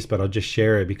case, but I'll just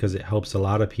share it because it helps a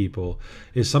lot of people,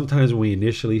 is sometimes when we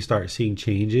initially start seeing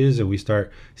changes and we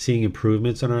start seeing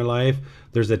improvements in our life,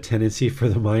 there's a tendency for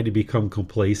the mind to become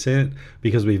complacent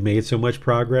because we've made so much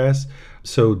progress.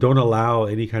 So don't allow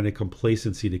any kind of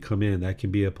complacency to come in. That can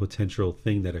be a potential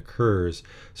thing that occurs.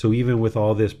 So even with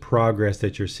all this progress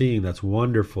that you're seeing, that's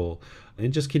wonderful.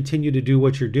 And just continue to do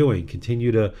what you're doing.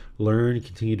 Continue to learn,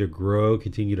 continue to grow,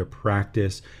 continue to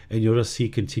practice, and you'll just see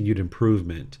continued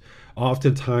improvement.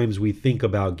 Oftentimes we think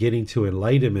about getting to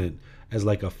enlightenment as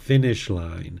like a finish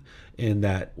line, and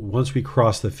that once we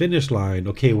cross the finish line,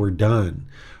 okay, we're done.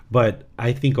 But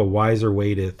I think a wiser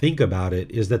way to think about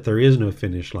it is that there is no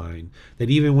finish line,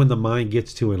 that even when the mind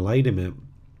gets to enlightenment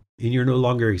and you're no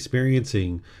longer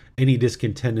experiencing any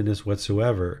discontentedness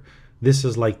whatsoever, this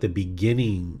is like the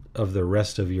beginning of the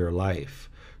rest of your life.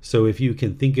 So if you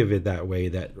can think of it that way,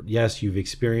 that yes, you've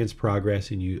experienced progress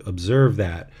and you observe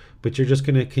that, but you're just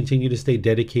going to continue to stay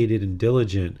dedicated and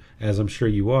diligent, as I'm sure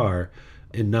you are,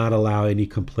 and not allow any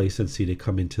complacency to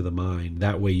come into the mind.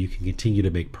 That way you can continue to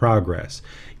make progress.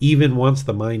 Even once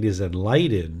the mind is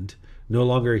enlightened, no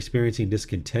longer experiencing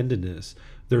discontentedness,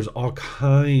 there's all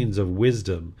kinds of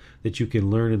wisdom that you can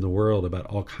learn in the world about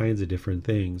all kinds of different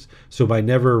things. So by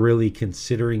never really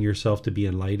considering yourself to be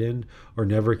enlightened or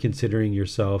never considering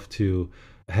yourself to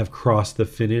have crossed the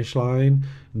finish line,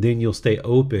 then you'll stay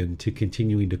open to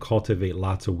continuing to cultivate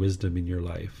lots of wisdom in your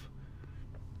life.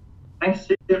 Thanks,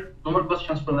 teacher. No more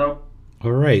questions for now.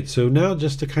 All right, so now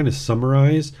just to kind of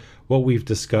summarize what we've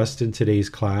discussed in today's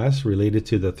class related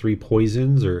to the three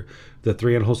poisons or the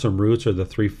three unwholesome roots or the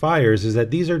three fires, is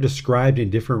that these are described in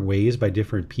different ways by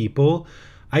different people.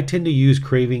 I tend to use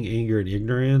craving, anger, and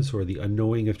ignorance, or the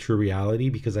unknowing of true reality,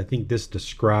 because I think this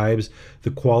describes the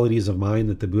qualities of mind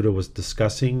that the Buddha was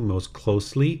discussing most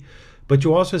closely. But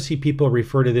you also see people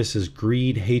refer to this as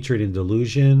greed, hatred, and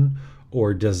delusion,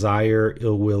 or desire,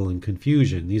 ill will, and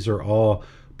confusion. These are all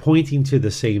pointing to the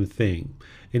same thing.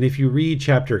 And if you read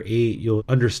chapter 8, you'll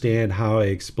understand how I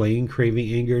explain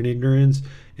craving, anger, and ignorance,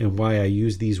 and why I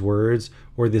use these words,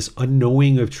 or this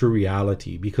unknowing of true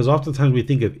reality. Because oftentimes we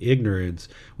think of ignorance,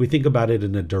 we think about it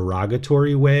in a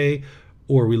derogatory way,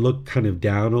 or we look kind of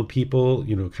down on people,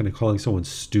 kind of calling someone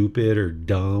stupid or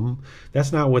dumb.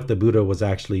 That's not what the Buddha was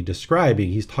actually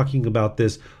describing. He's talking about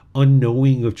this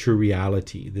unknowing of true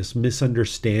reality, this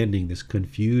misunderstanding, this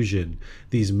confusion,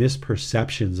 these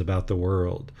misperceptions about the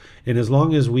world. And as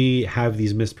long as we have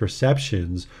these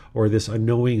misperceptions or this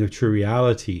unknowing of true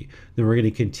reality, then we're going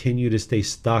to continue to stay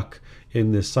stuck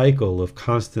in this cycle of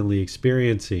constantly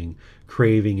experiencing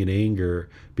craving, and anger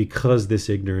because this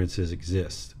ignorance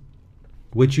exists.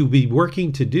 What you'll be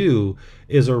working to do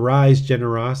is arise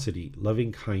generosity,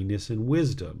 loving kindness, and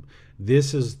wisdom.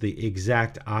 This is the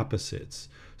exact opposites.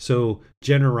 So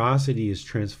generosity is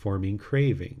transforming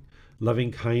craving.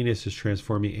 Loving kindness is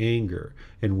transforming anger,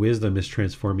 and wisdom is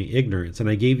transforming ignorance. And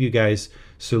I gave you guys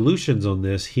solutions on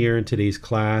this here in today's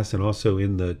class and also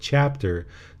in the chapter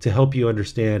to help you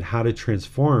understand how to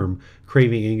transform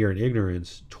craving, anger, and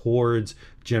ignorance towards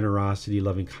generosity,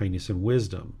 loving kindness, and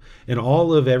wisdom. And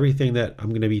all of everything that I'm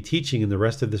going to be teaching in the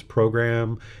rest of this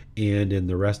program and in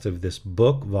the rest of this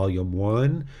book, volume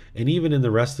 1, and even in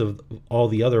the rest of all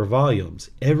the other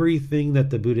volumes, everything that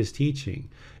the Buddha is teaching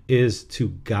is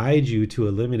to guide you to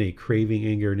eliminate craving,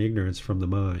 anger, and ignorance from the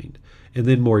mind. And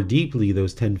then more deeply,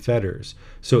 those 10 fetters.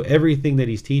 So everything that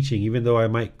he's teaching, even though I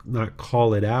might not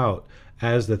call it out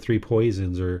as the 3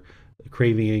 poisons or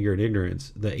craving, anger, and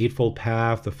ignorance, the Eightfold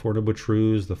Path, the Four Noble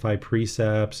Truths, the 5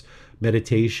 precepts,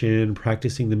 meditation,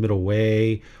 practicing the middle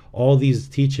way, all these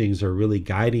teachings are really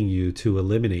guiding you to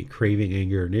eliminate craving,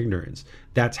 anger, and ignorance.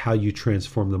 That's how you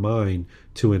transform the mind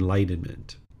to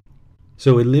enlightenment.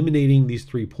 So eliminating these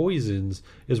 3 poisons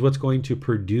is what's going to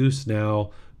produce now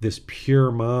this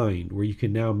pure mind where you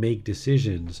can now make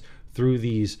decisions through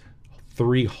these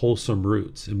 3 wholesome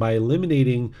roots. And by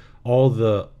eliminating all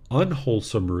the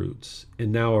unwholesome roots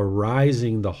and now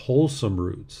arising the wholesome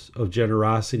roots of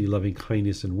generosity, loving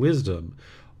kindness, and wisdom,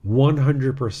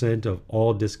 100% of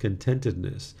all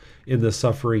discontentedness in the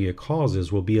suffering it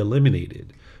causes will be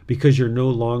eliminated because you're no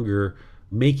longer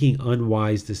making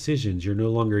unwise decisions. You're no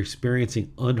longer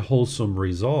experiencing unwholesome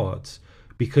results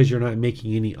because you're not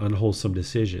making any unwholesome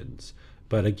decisions.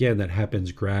 But again, that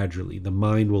happens gradually. The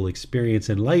mind will experience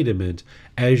enlightenment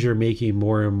as you're making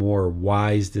more and more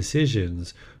wise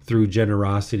decisions through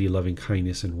generosity, loving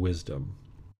kindness, and wisdom.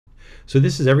 So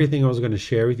this is everything I was going to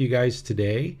share with you guys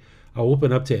today. I'll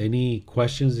open up to any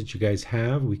questions that you guys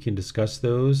have. We can discuss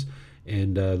those.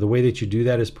 And the way that you do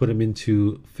that is put them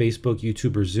into Facebook,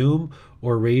 YouTube, or Zoom,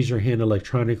 or raise your hand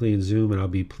electronically in Zoom, and I'll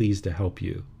be pleased to help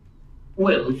you.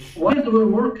 Well, while we're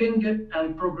working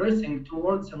and progressing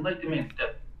towards enlightenment,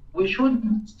 we should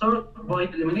start by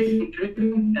eliminating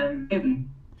craving and then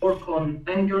work on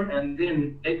anger and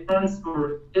then ignorance,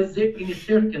 or is there any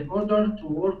certain order to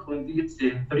work on these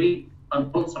 3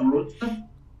 unwholesome roots?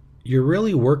 You're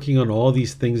really working on all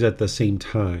these things at the same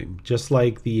time. Just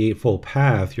like the Eightfold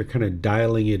Path, you're kind of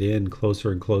dialing it in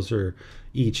closer and closer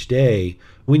each day.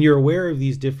 When you're aware of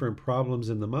these different problems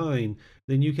in the mind,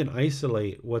 then you can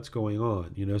isolate what's going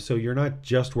on. So you're not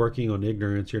just working on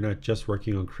ignorance, you're not just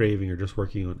working on craving or just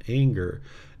working on anger.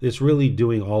 It's really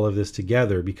doing all of this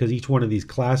together, because each one of these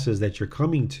classes that you're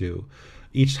coming to,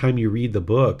 each time you read the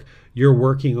book, you're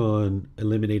working on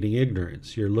eliminating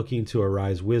ignorance. You're looking to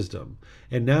arise wisdom.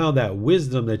 And now that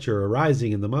wisdom that you're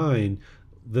arising in the mind,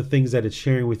 the things that it's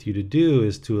sharing with you to do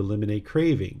is to eliminate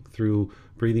craving through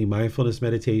breathing mindfulness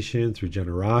meditation, through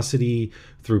generosity,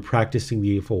 through practicing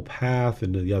the Eightfold Path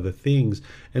and the other things.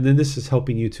 And then this is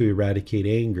helping you to eradicate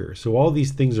anger. So all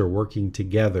these things are working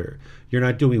together. You're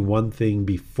not doing one thing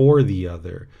before the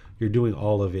other. You're doing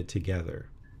all of it together.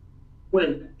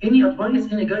 Well, any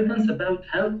advice, any guidance about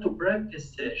how to practice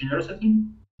generosity?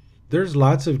 There's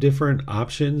lots of different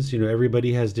options.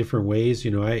 Everybody has different ways.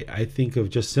 I think of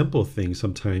just simple things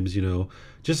sometimes,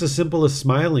 just as simple as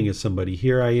smiling at somebody.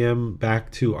 Here I am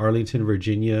back to Arlington,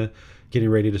 Virginia, getting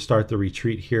ready to start the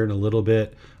retreat here in a little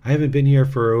bit. I haven't been here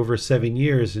for over 7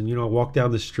 years. And, I walk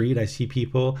down the street, I see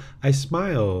people, I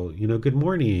smile, good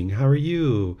morning, how are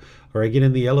you? Or I get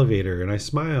in the elevator and I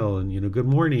smile and, good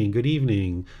morning, good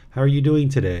evening, how are you doing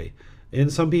today? And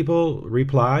some people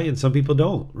reply and some people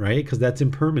don't, right? Because that's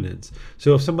impermanence.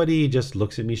 So if somebody just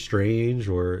looks at me strange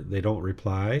or they don't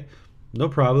reply, no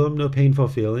problem, no painful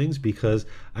feelings, because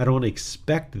I don't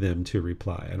expect them to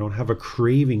reply. I don't have a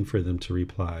craving for them to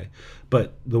reply.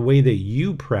 But the way that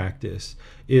you practice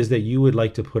is that you would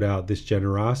like to put out this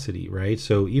generosity, right?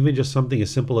 So even just something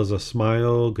as simple as a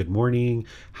smile, good morning,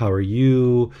 how are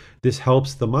you? This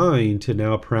helps the mind to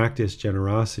now practice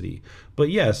generosity. But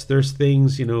yes, there's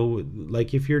things,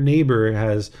 like if your neighbor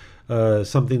has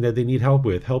something that they need help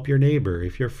with, help your neighbor.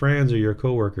 If your friends or your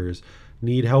coworkers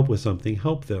need help with something,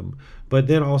 help them. But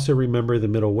then also remember the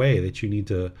middle way, that you need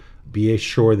to be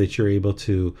sure that you're able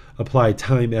to apply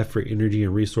time, effort, energy,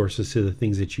 and resources to the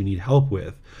things that you need help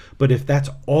with. But if that's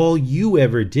all you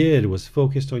ever did was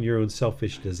focused on your own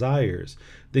selfish desires,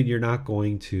 then you're not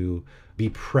going to be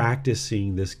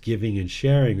practicing this giving and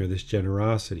sharing or this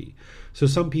generosity. So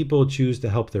some people choose to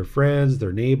help their friends,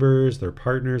 their neighbors, their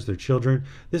partners, their children.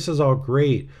 This is all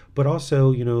great, but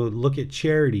also, look at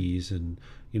charities and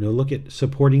Look at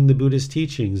supporting the Buddhist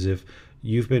teachings. If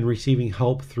you've been receiving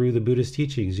help through the Buddhist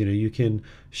teachings, you can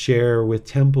share with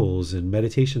temples and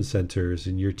meditation centers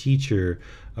and your teacher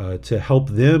to help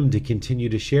them to continue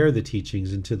to share the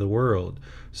teachings into the world.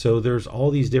 So there's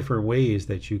all these different ways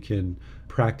that you can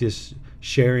practice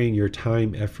sharing your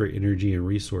time, effort, energy, and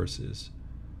resources.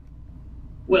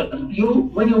 Well,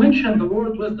 when you mention the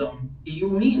word wisdom, you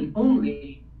mean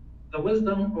only the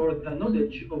wisdom or the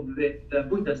knowledge of the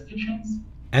Buddha's teachings?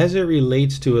 As it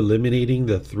relates to eliminating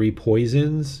the 3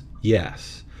 poisons,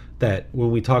 yes. That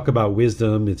when we talk about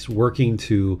wisdom, it's working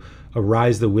to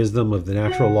arise the wisdom of the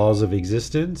natural laws of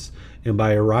existence. And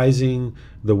by arising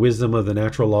the wisdom of the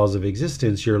natural laws of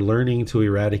existence, you're learning to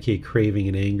eradicate craving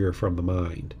and anger from the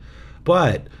mind.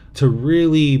 But to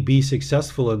really be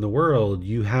successful in the world,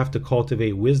 you have to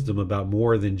cultivate wisdom about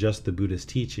more than just the Buddhist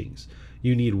teachings.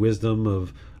 You need wisdom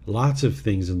of lots of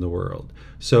things in the world.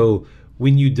 So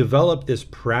when you develop this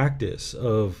practice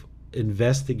of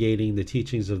investigating the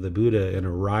teachings of the Buddha and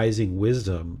arising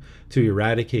wisdom to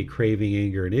eradicate craving,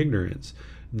 anger, and ignorance,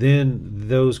 then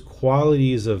those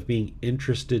qualities of being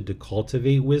interested to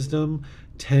cultivate wisdom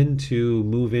tend to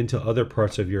move into other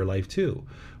parts of your life too,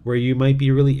 where you might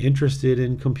be really interested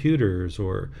in computers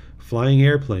or flying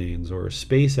airplanes or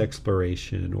space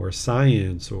exploration or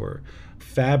science or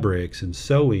fabrics and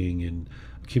sewing and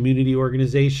community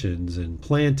organizations and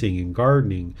planting and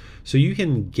gardening. So you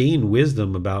can gain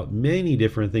wisdom about many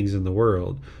different things in the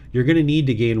world. You're going to need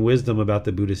to gain wisdom about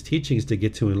the Buddhist teachings to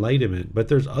get to enlightenment, but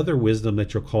there's other wisdom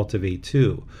that you'll cultivate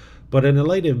too. But an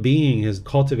enlightened being has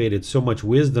cultivated so much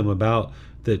wisdom about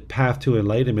the path to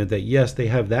enlightenment that yes, they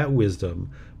have that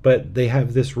wisdom, but they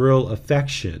have this real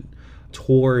affection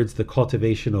towards the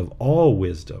cultivation of all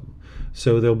wisdom.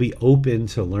 So they'll be open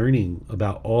to learning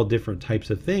about all different types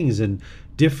of things, and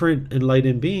different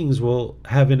enlightened beings will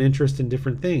have an interest in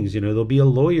different things. There'll be a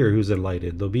lawyer who's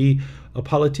enlightened. There'll be a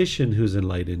politician who's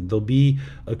enlightened. There'll be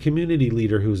a community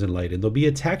leader who's enlightened. There'll be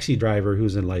a taxi driver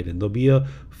who's enlightened. There'll be a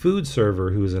food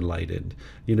server who's enlightened.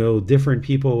 Different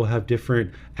people will have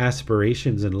different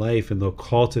aspirations in life, and they'll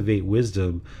cultivate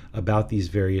wisdom about these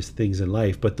various things in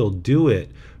life, but they'll do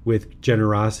it with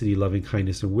generosity, loving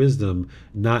kindness, and wisdom,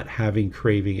 not having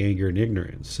craving, anger, and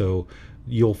ignorance. So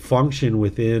you'll function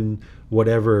within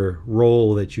whatever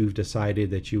role that you've decided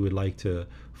that you would like to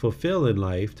fulfill in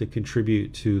life to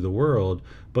contribute to the world,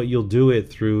 but you'll do it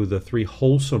through the 3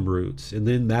 wholesome routes, and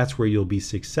then that's where you'll be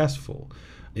successful.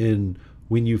 And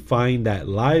when you find that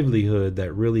livelihood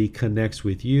that really connects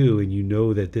with you, and you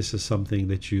know that this is something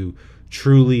that you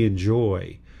truly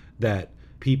enjoy, that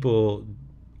people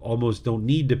almost don't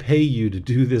need to pay you to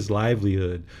do this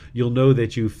livelihood, you'll know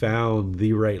that you found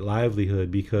the right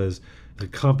livelihood, because the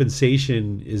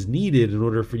compensation is needed in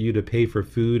order for you to pay for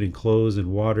food and clothes and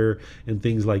water and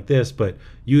things like this, but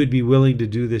you would be willing to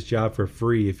do this job for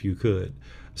free if you could.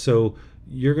 So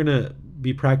you're going to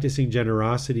be practicing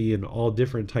generosity in all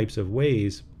different types of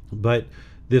ways, but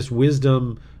this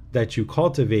wisdom that you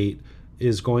cultivate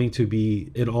is going to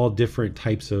be in all different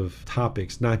types of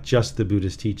topics, not just the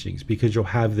Buddhist teachings, because you'll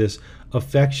have this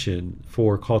affection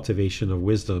for cultivation of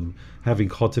wisdom, having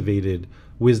cultivated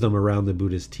wisdom around the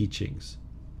Buddhist teachings.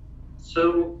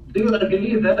 So do you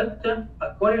agree that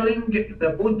acquiring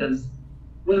the Buddha's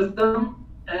wisdom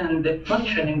and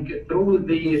functioning through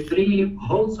the 3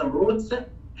 wholesome routes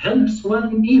helps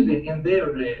one even in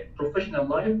their professional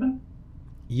life?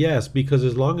 Yes, because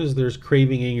as long as there's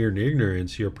craving, anger, and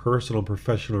ignorance, your personal and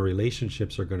professional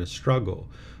relationships are going to struggle.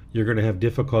 You're going to have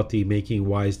difficulty making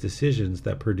wise decisions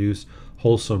that produce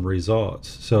wholesome results.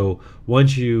 So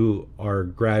once you are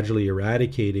gradually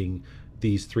eradicating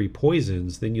these 3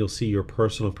 poisons, then you'll see your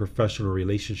personal and professional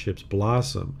relationships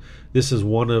blossom. This is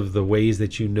one of the ways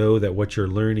that you know that what you're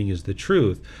learning is the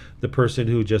truth. The person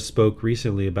who just spoke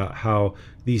recently about how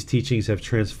these teachings have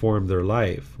transformed their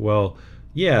life. Well,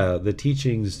 yeah, the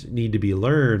teachings need to be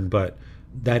learned, but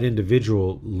that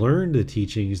individual learned the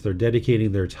teachings, they're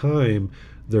dedicating their time,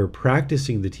 they're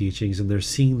practicing the teachings, and they're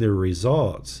seeing their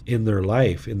results in their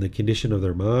life, in the condition of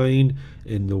their mind,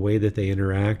 in the way that they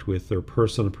interact with their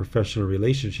personal and professional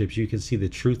relationships. You can see the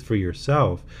truth for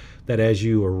yourself, that as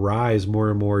you arise more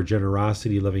and more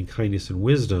generosity, loving kindness, and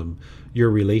wisdom,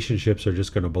 your relationships are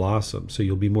just going to blossom. So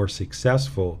you'll be more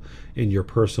successful in your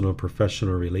personal and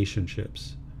professional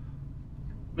relationships.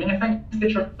 Many thanks,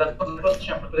 teacher. That was the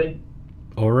question for today.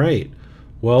 All right.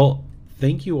 Well,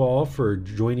 thank you all for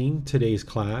joining today's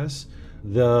class.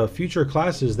 The future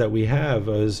classes that we have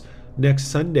is next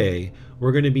Sunday.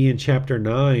 We're going to be in chapter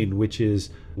 9, which is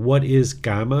what is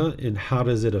Kama and how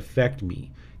does it affect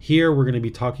me? Here we're going to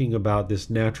be talking about this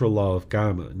natural law of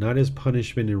karma, not as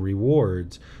punishment and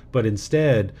rewards, but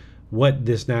instead what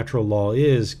this natural law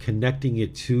is, connecting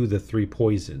it to the three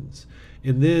poisons.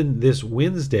 And then this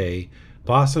Wednesday,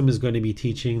 Bassam is going to be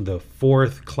teaching the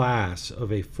fourth class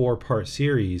of a 4-part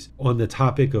series on the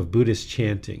topic of Buddhist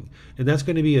chanting. And that's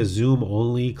going to be a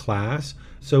Zoom-only class.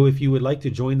 So if you would like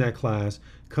to join that class,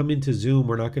 come into Zoom.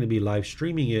 We're not going to be live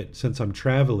streaming it since I'm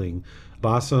traveling.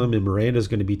 Bassam and Miranda is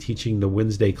going to be teaching the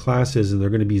Wednesday classes, and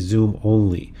they're going to be Zoom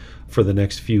only for the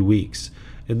next few weeks.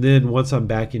 And then once I'm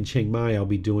back in Chiang Mai, I'll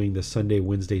be doing the Sunday,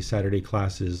 Wednesday, Saturday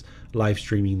classes, live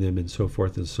streaming them, and so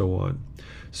forth and so on.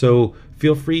 So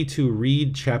feel free to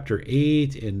read chapter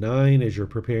 8 and 9 as you're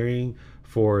preparing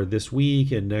for this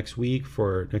week and next week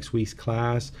for next week's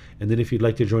class. And then if you'd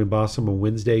like to join Bassam on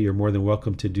Wednesday, you're more than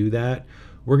welcome to do that.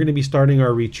 We're going to be starting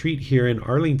our retreat here in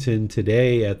Arlington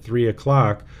today at 3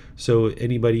 o'clock. So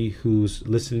anybody who's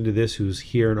listening to this, who's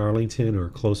here in Arlington or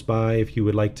close by, if you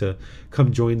would like to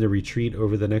come join the retreat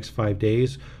over the next 5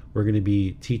 days, we're going to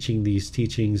be teaching these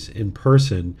teachings in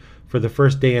person. For the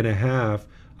first day and a half,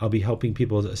 I'll be helping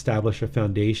people establish a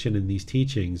foundation in these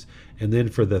teachings. And then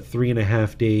for the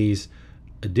 3.5 days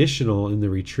additional in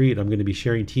the retreat, I'm going to be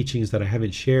sharing teachings that I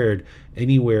haven't shared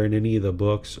anywhere in any of the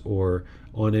books or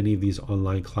on any of these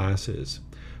online classes.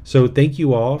 So thank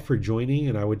you all for joining,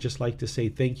 and I would just like to say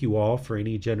thank you all for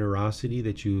any generosity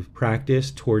that you've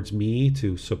practiced towards me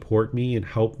to support me and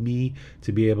help me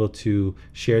to be able to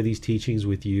share these teachings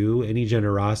with you. Any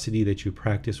generosity that you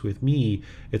practice with me,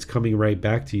 it's coming right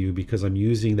back to you because I'm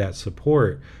using that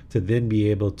support to then be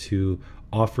able to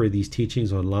offer these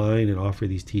teachings online and offer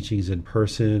these teachings in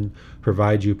person,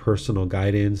 provide you personal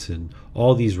guidance and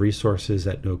all these resources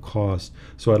at no cost.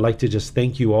 So I'd like to just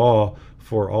thank you all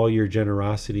for all your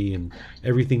generosity and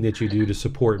everything that you do to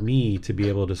support me to be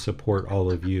able to support all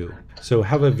of you. So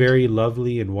have a very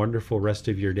lovely and wonderful rest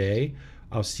of your day.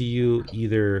 I'll see you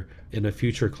either in a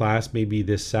future class, maybe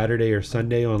this Saturday or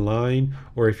Sunday online,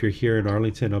 or if you're here in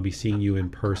Arlington, I'll be seeing you in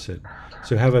person.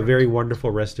 So have a very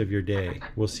wonderful rest of your day.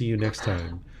 We'll see you next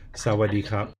time. Sawadee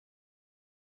krap.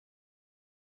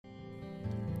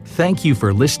 Thank you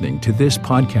for listening to this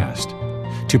podcast.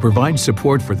 To provide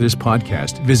support for this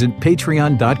podcast, visit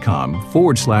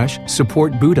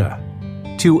patreon.com/support Buddha.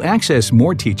 To access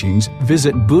more teachings,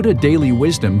 visit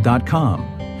buddhadailywisdom.com.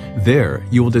 There,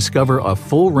 you will discover a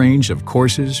full range of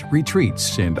courses,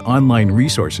 retreats, and online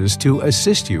resources to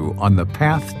assist you on the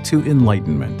path to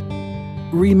enlightenment.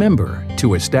 Remember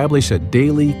to establish a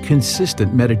daily,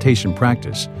 consistent meditation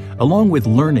practice, along with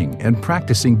learning and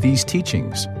practicing these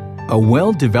teachings. A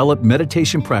well-developed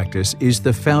meditation practice is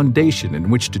the foundation in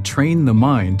which to train the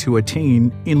mind to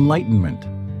attain enlightenment.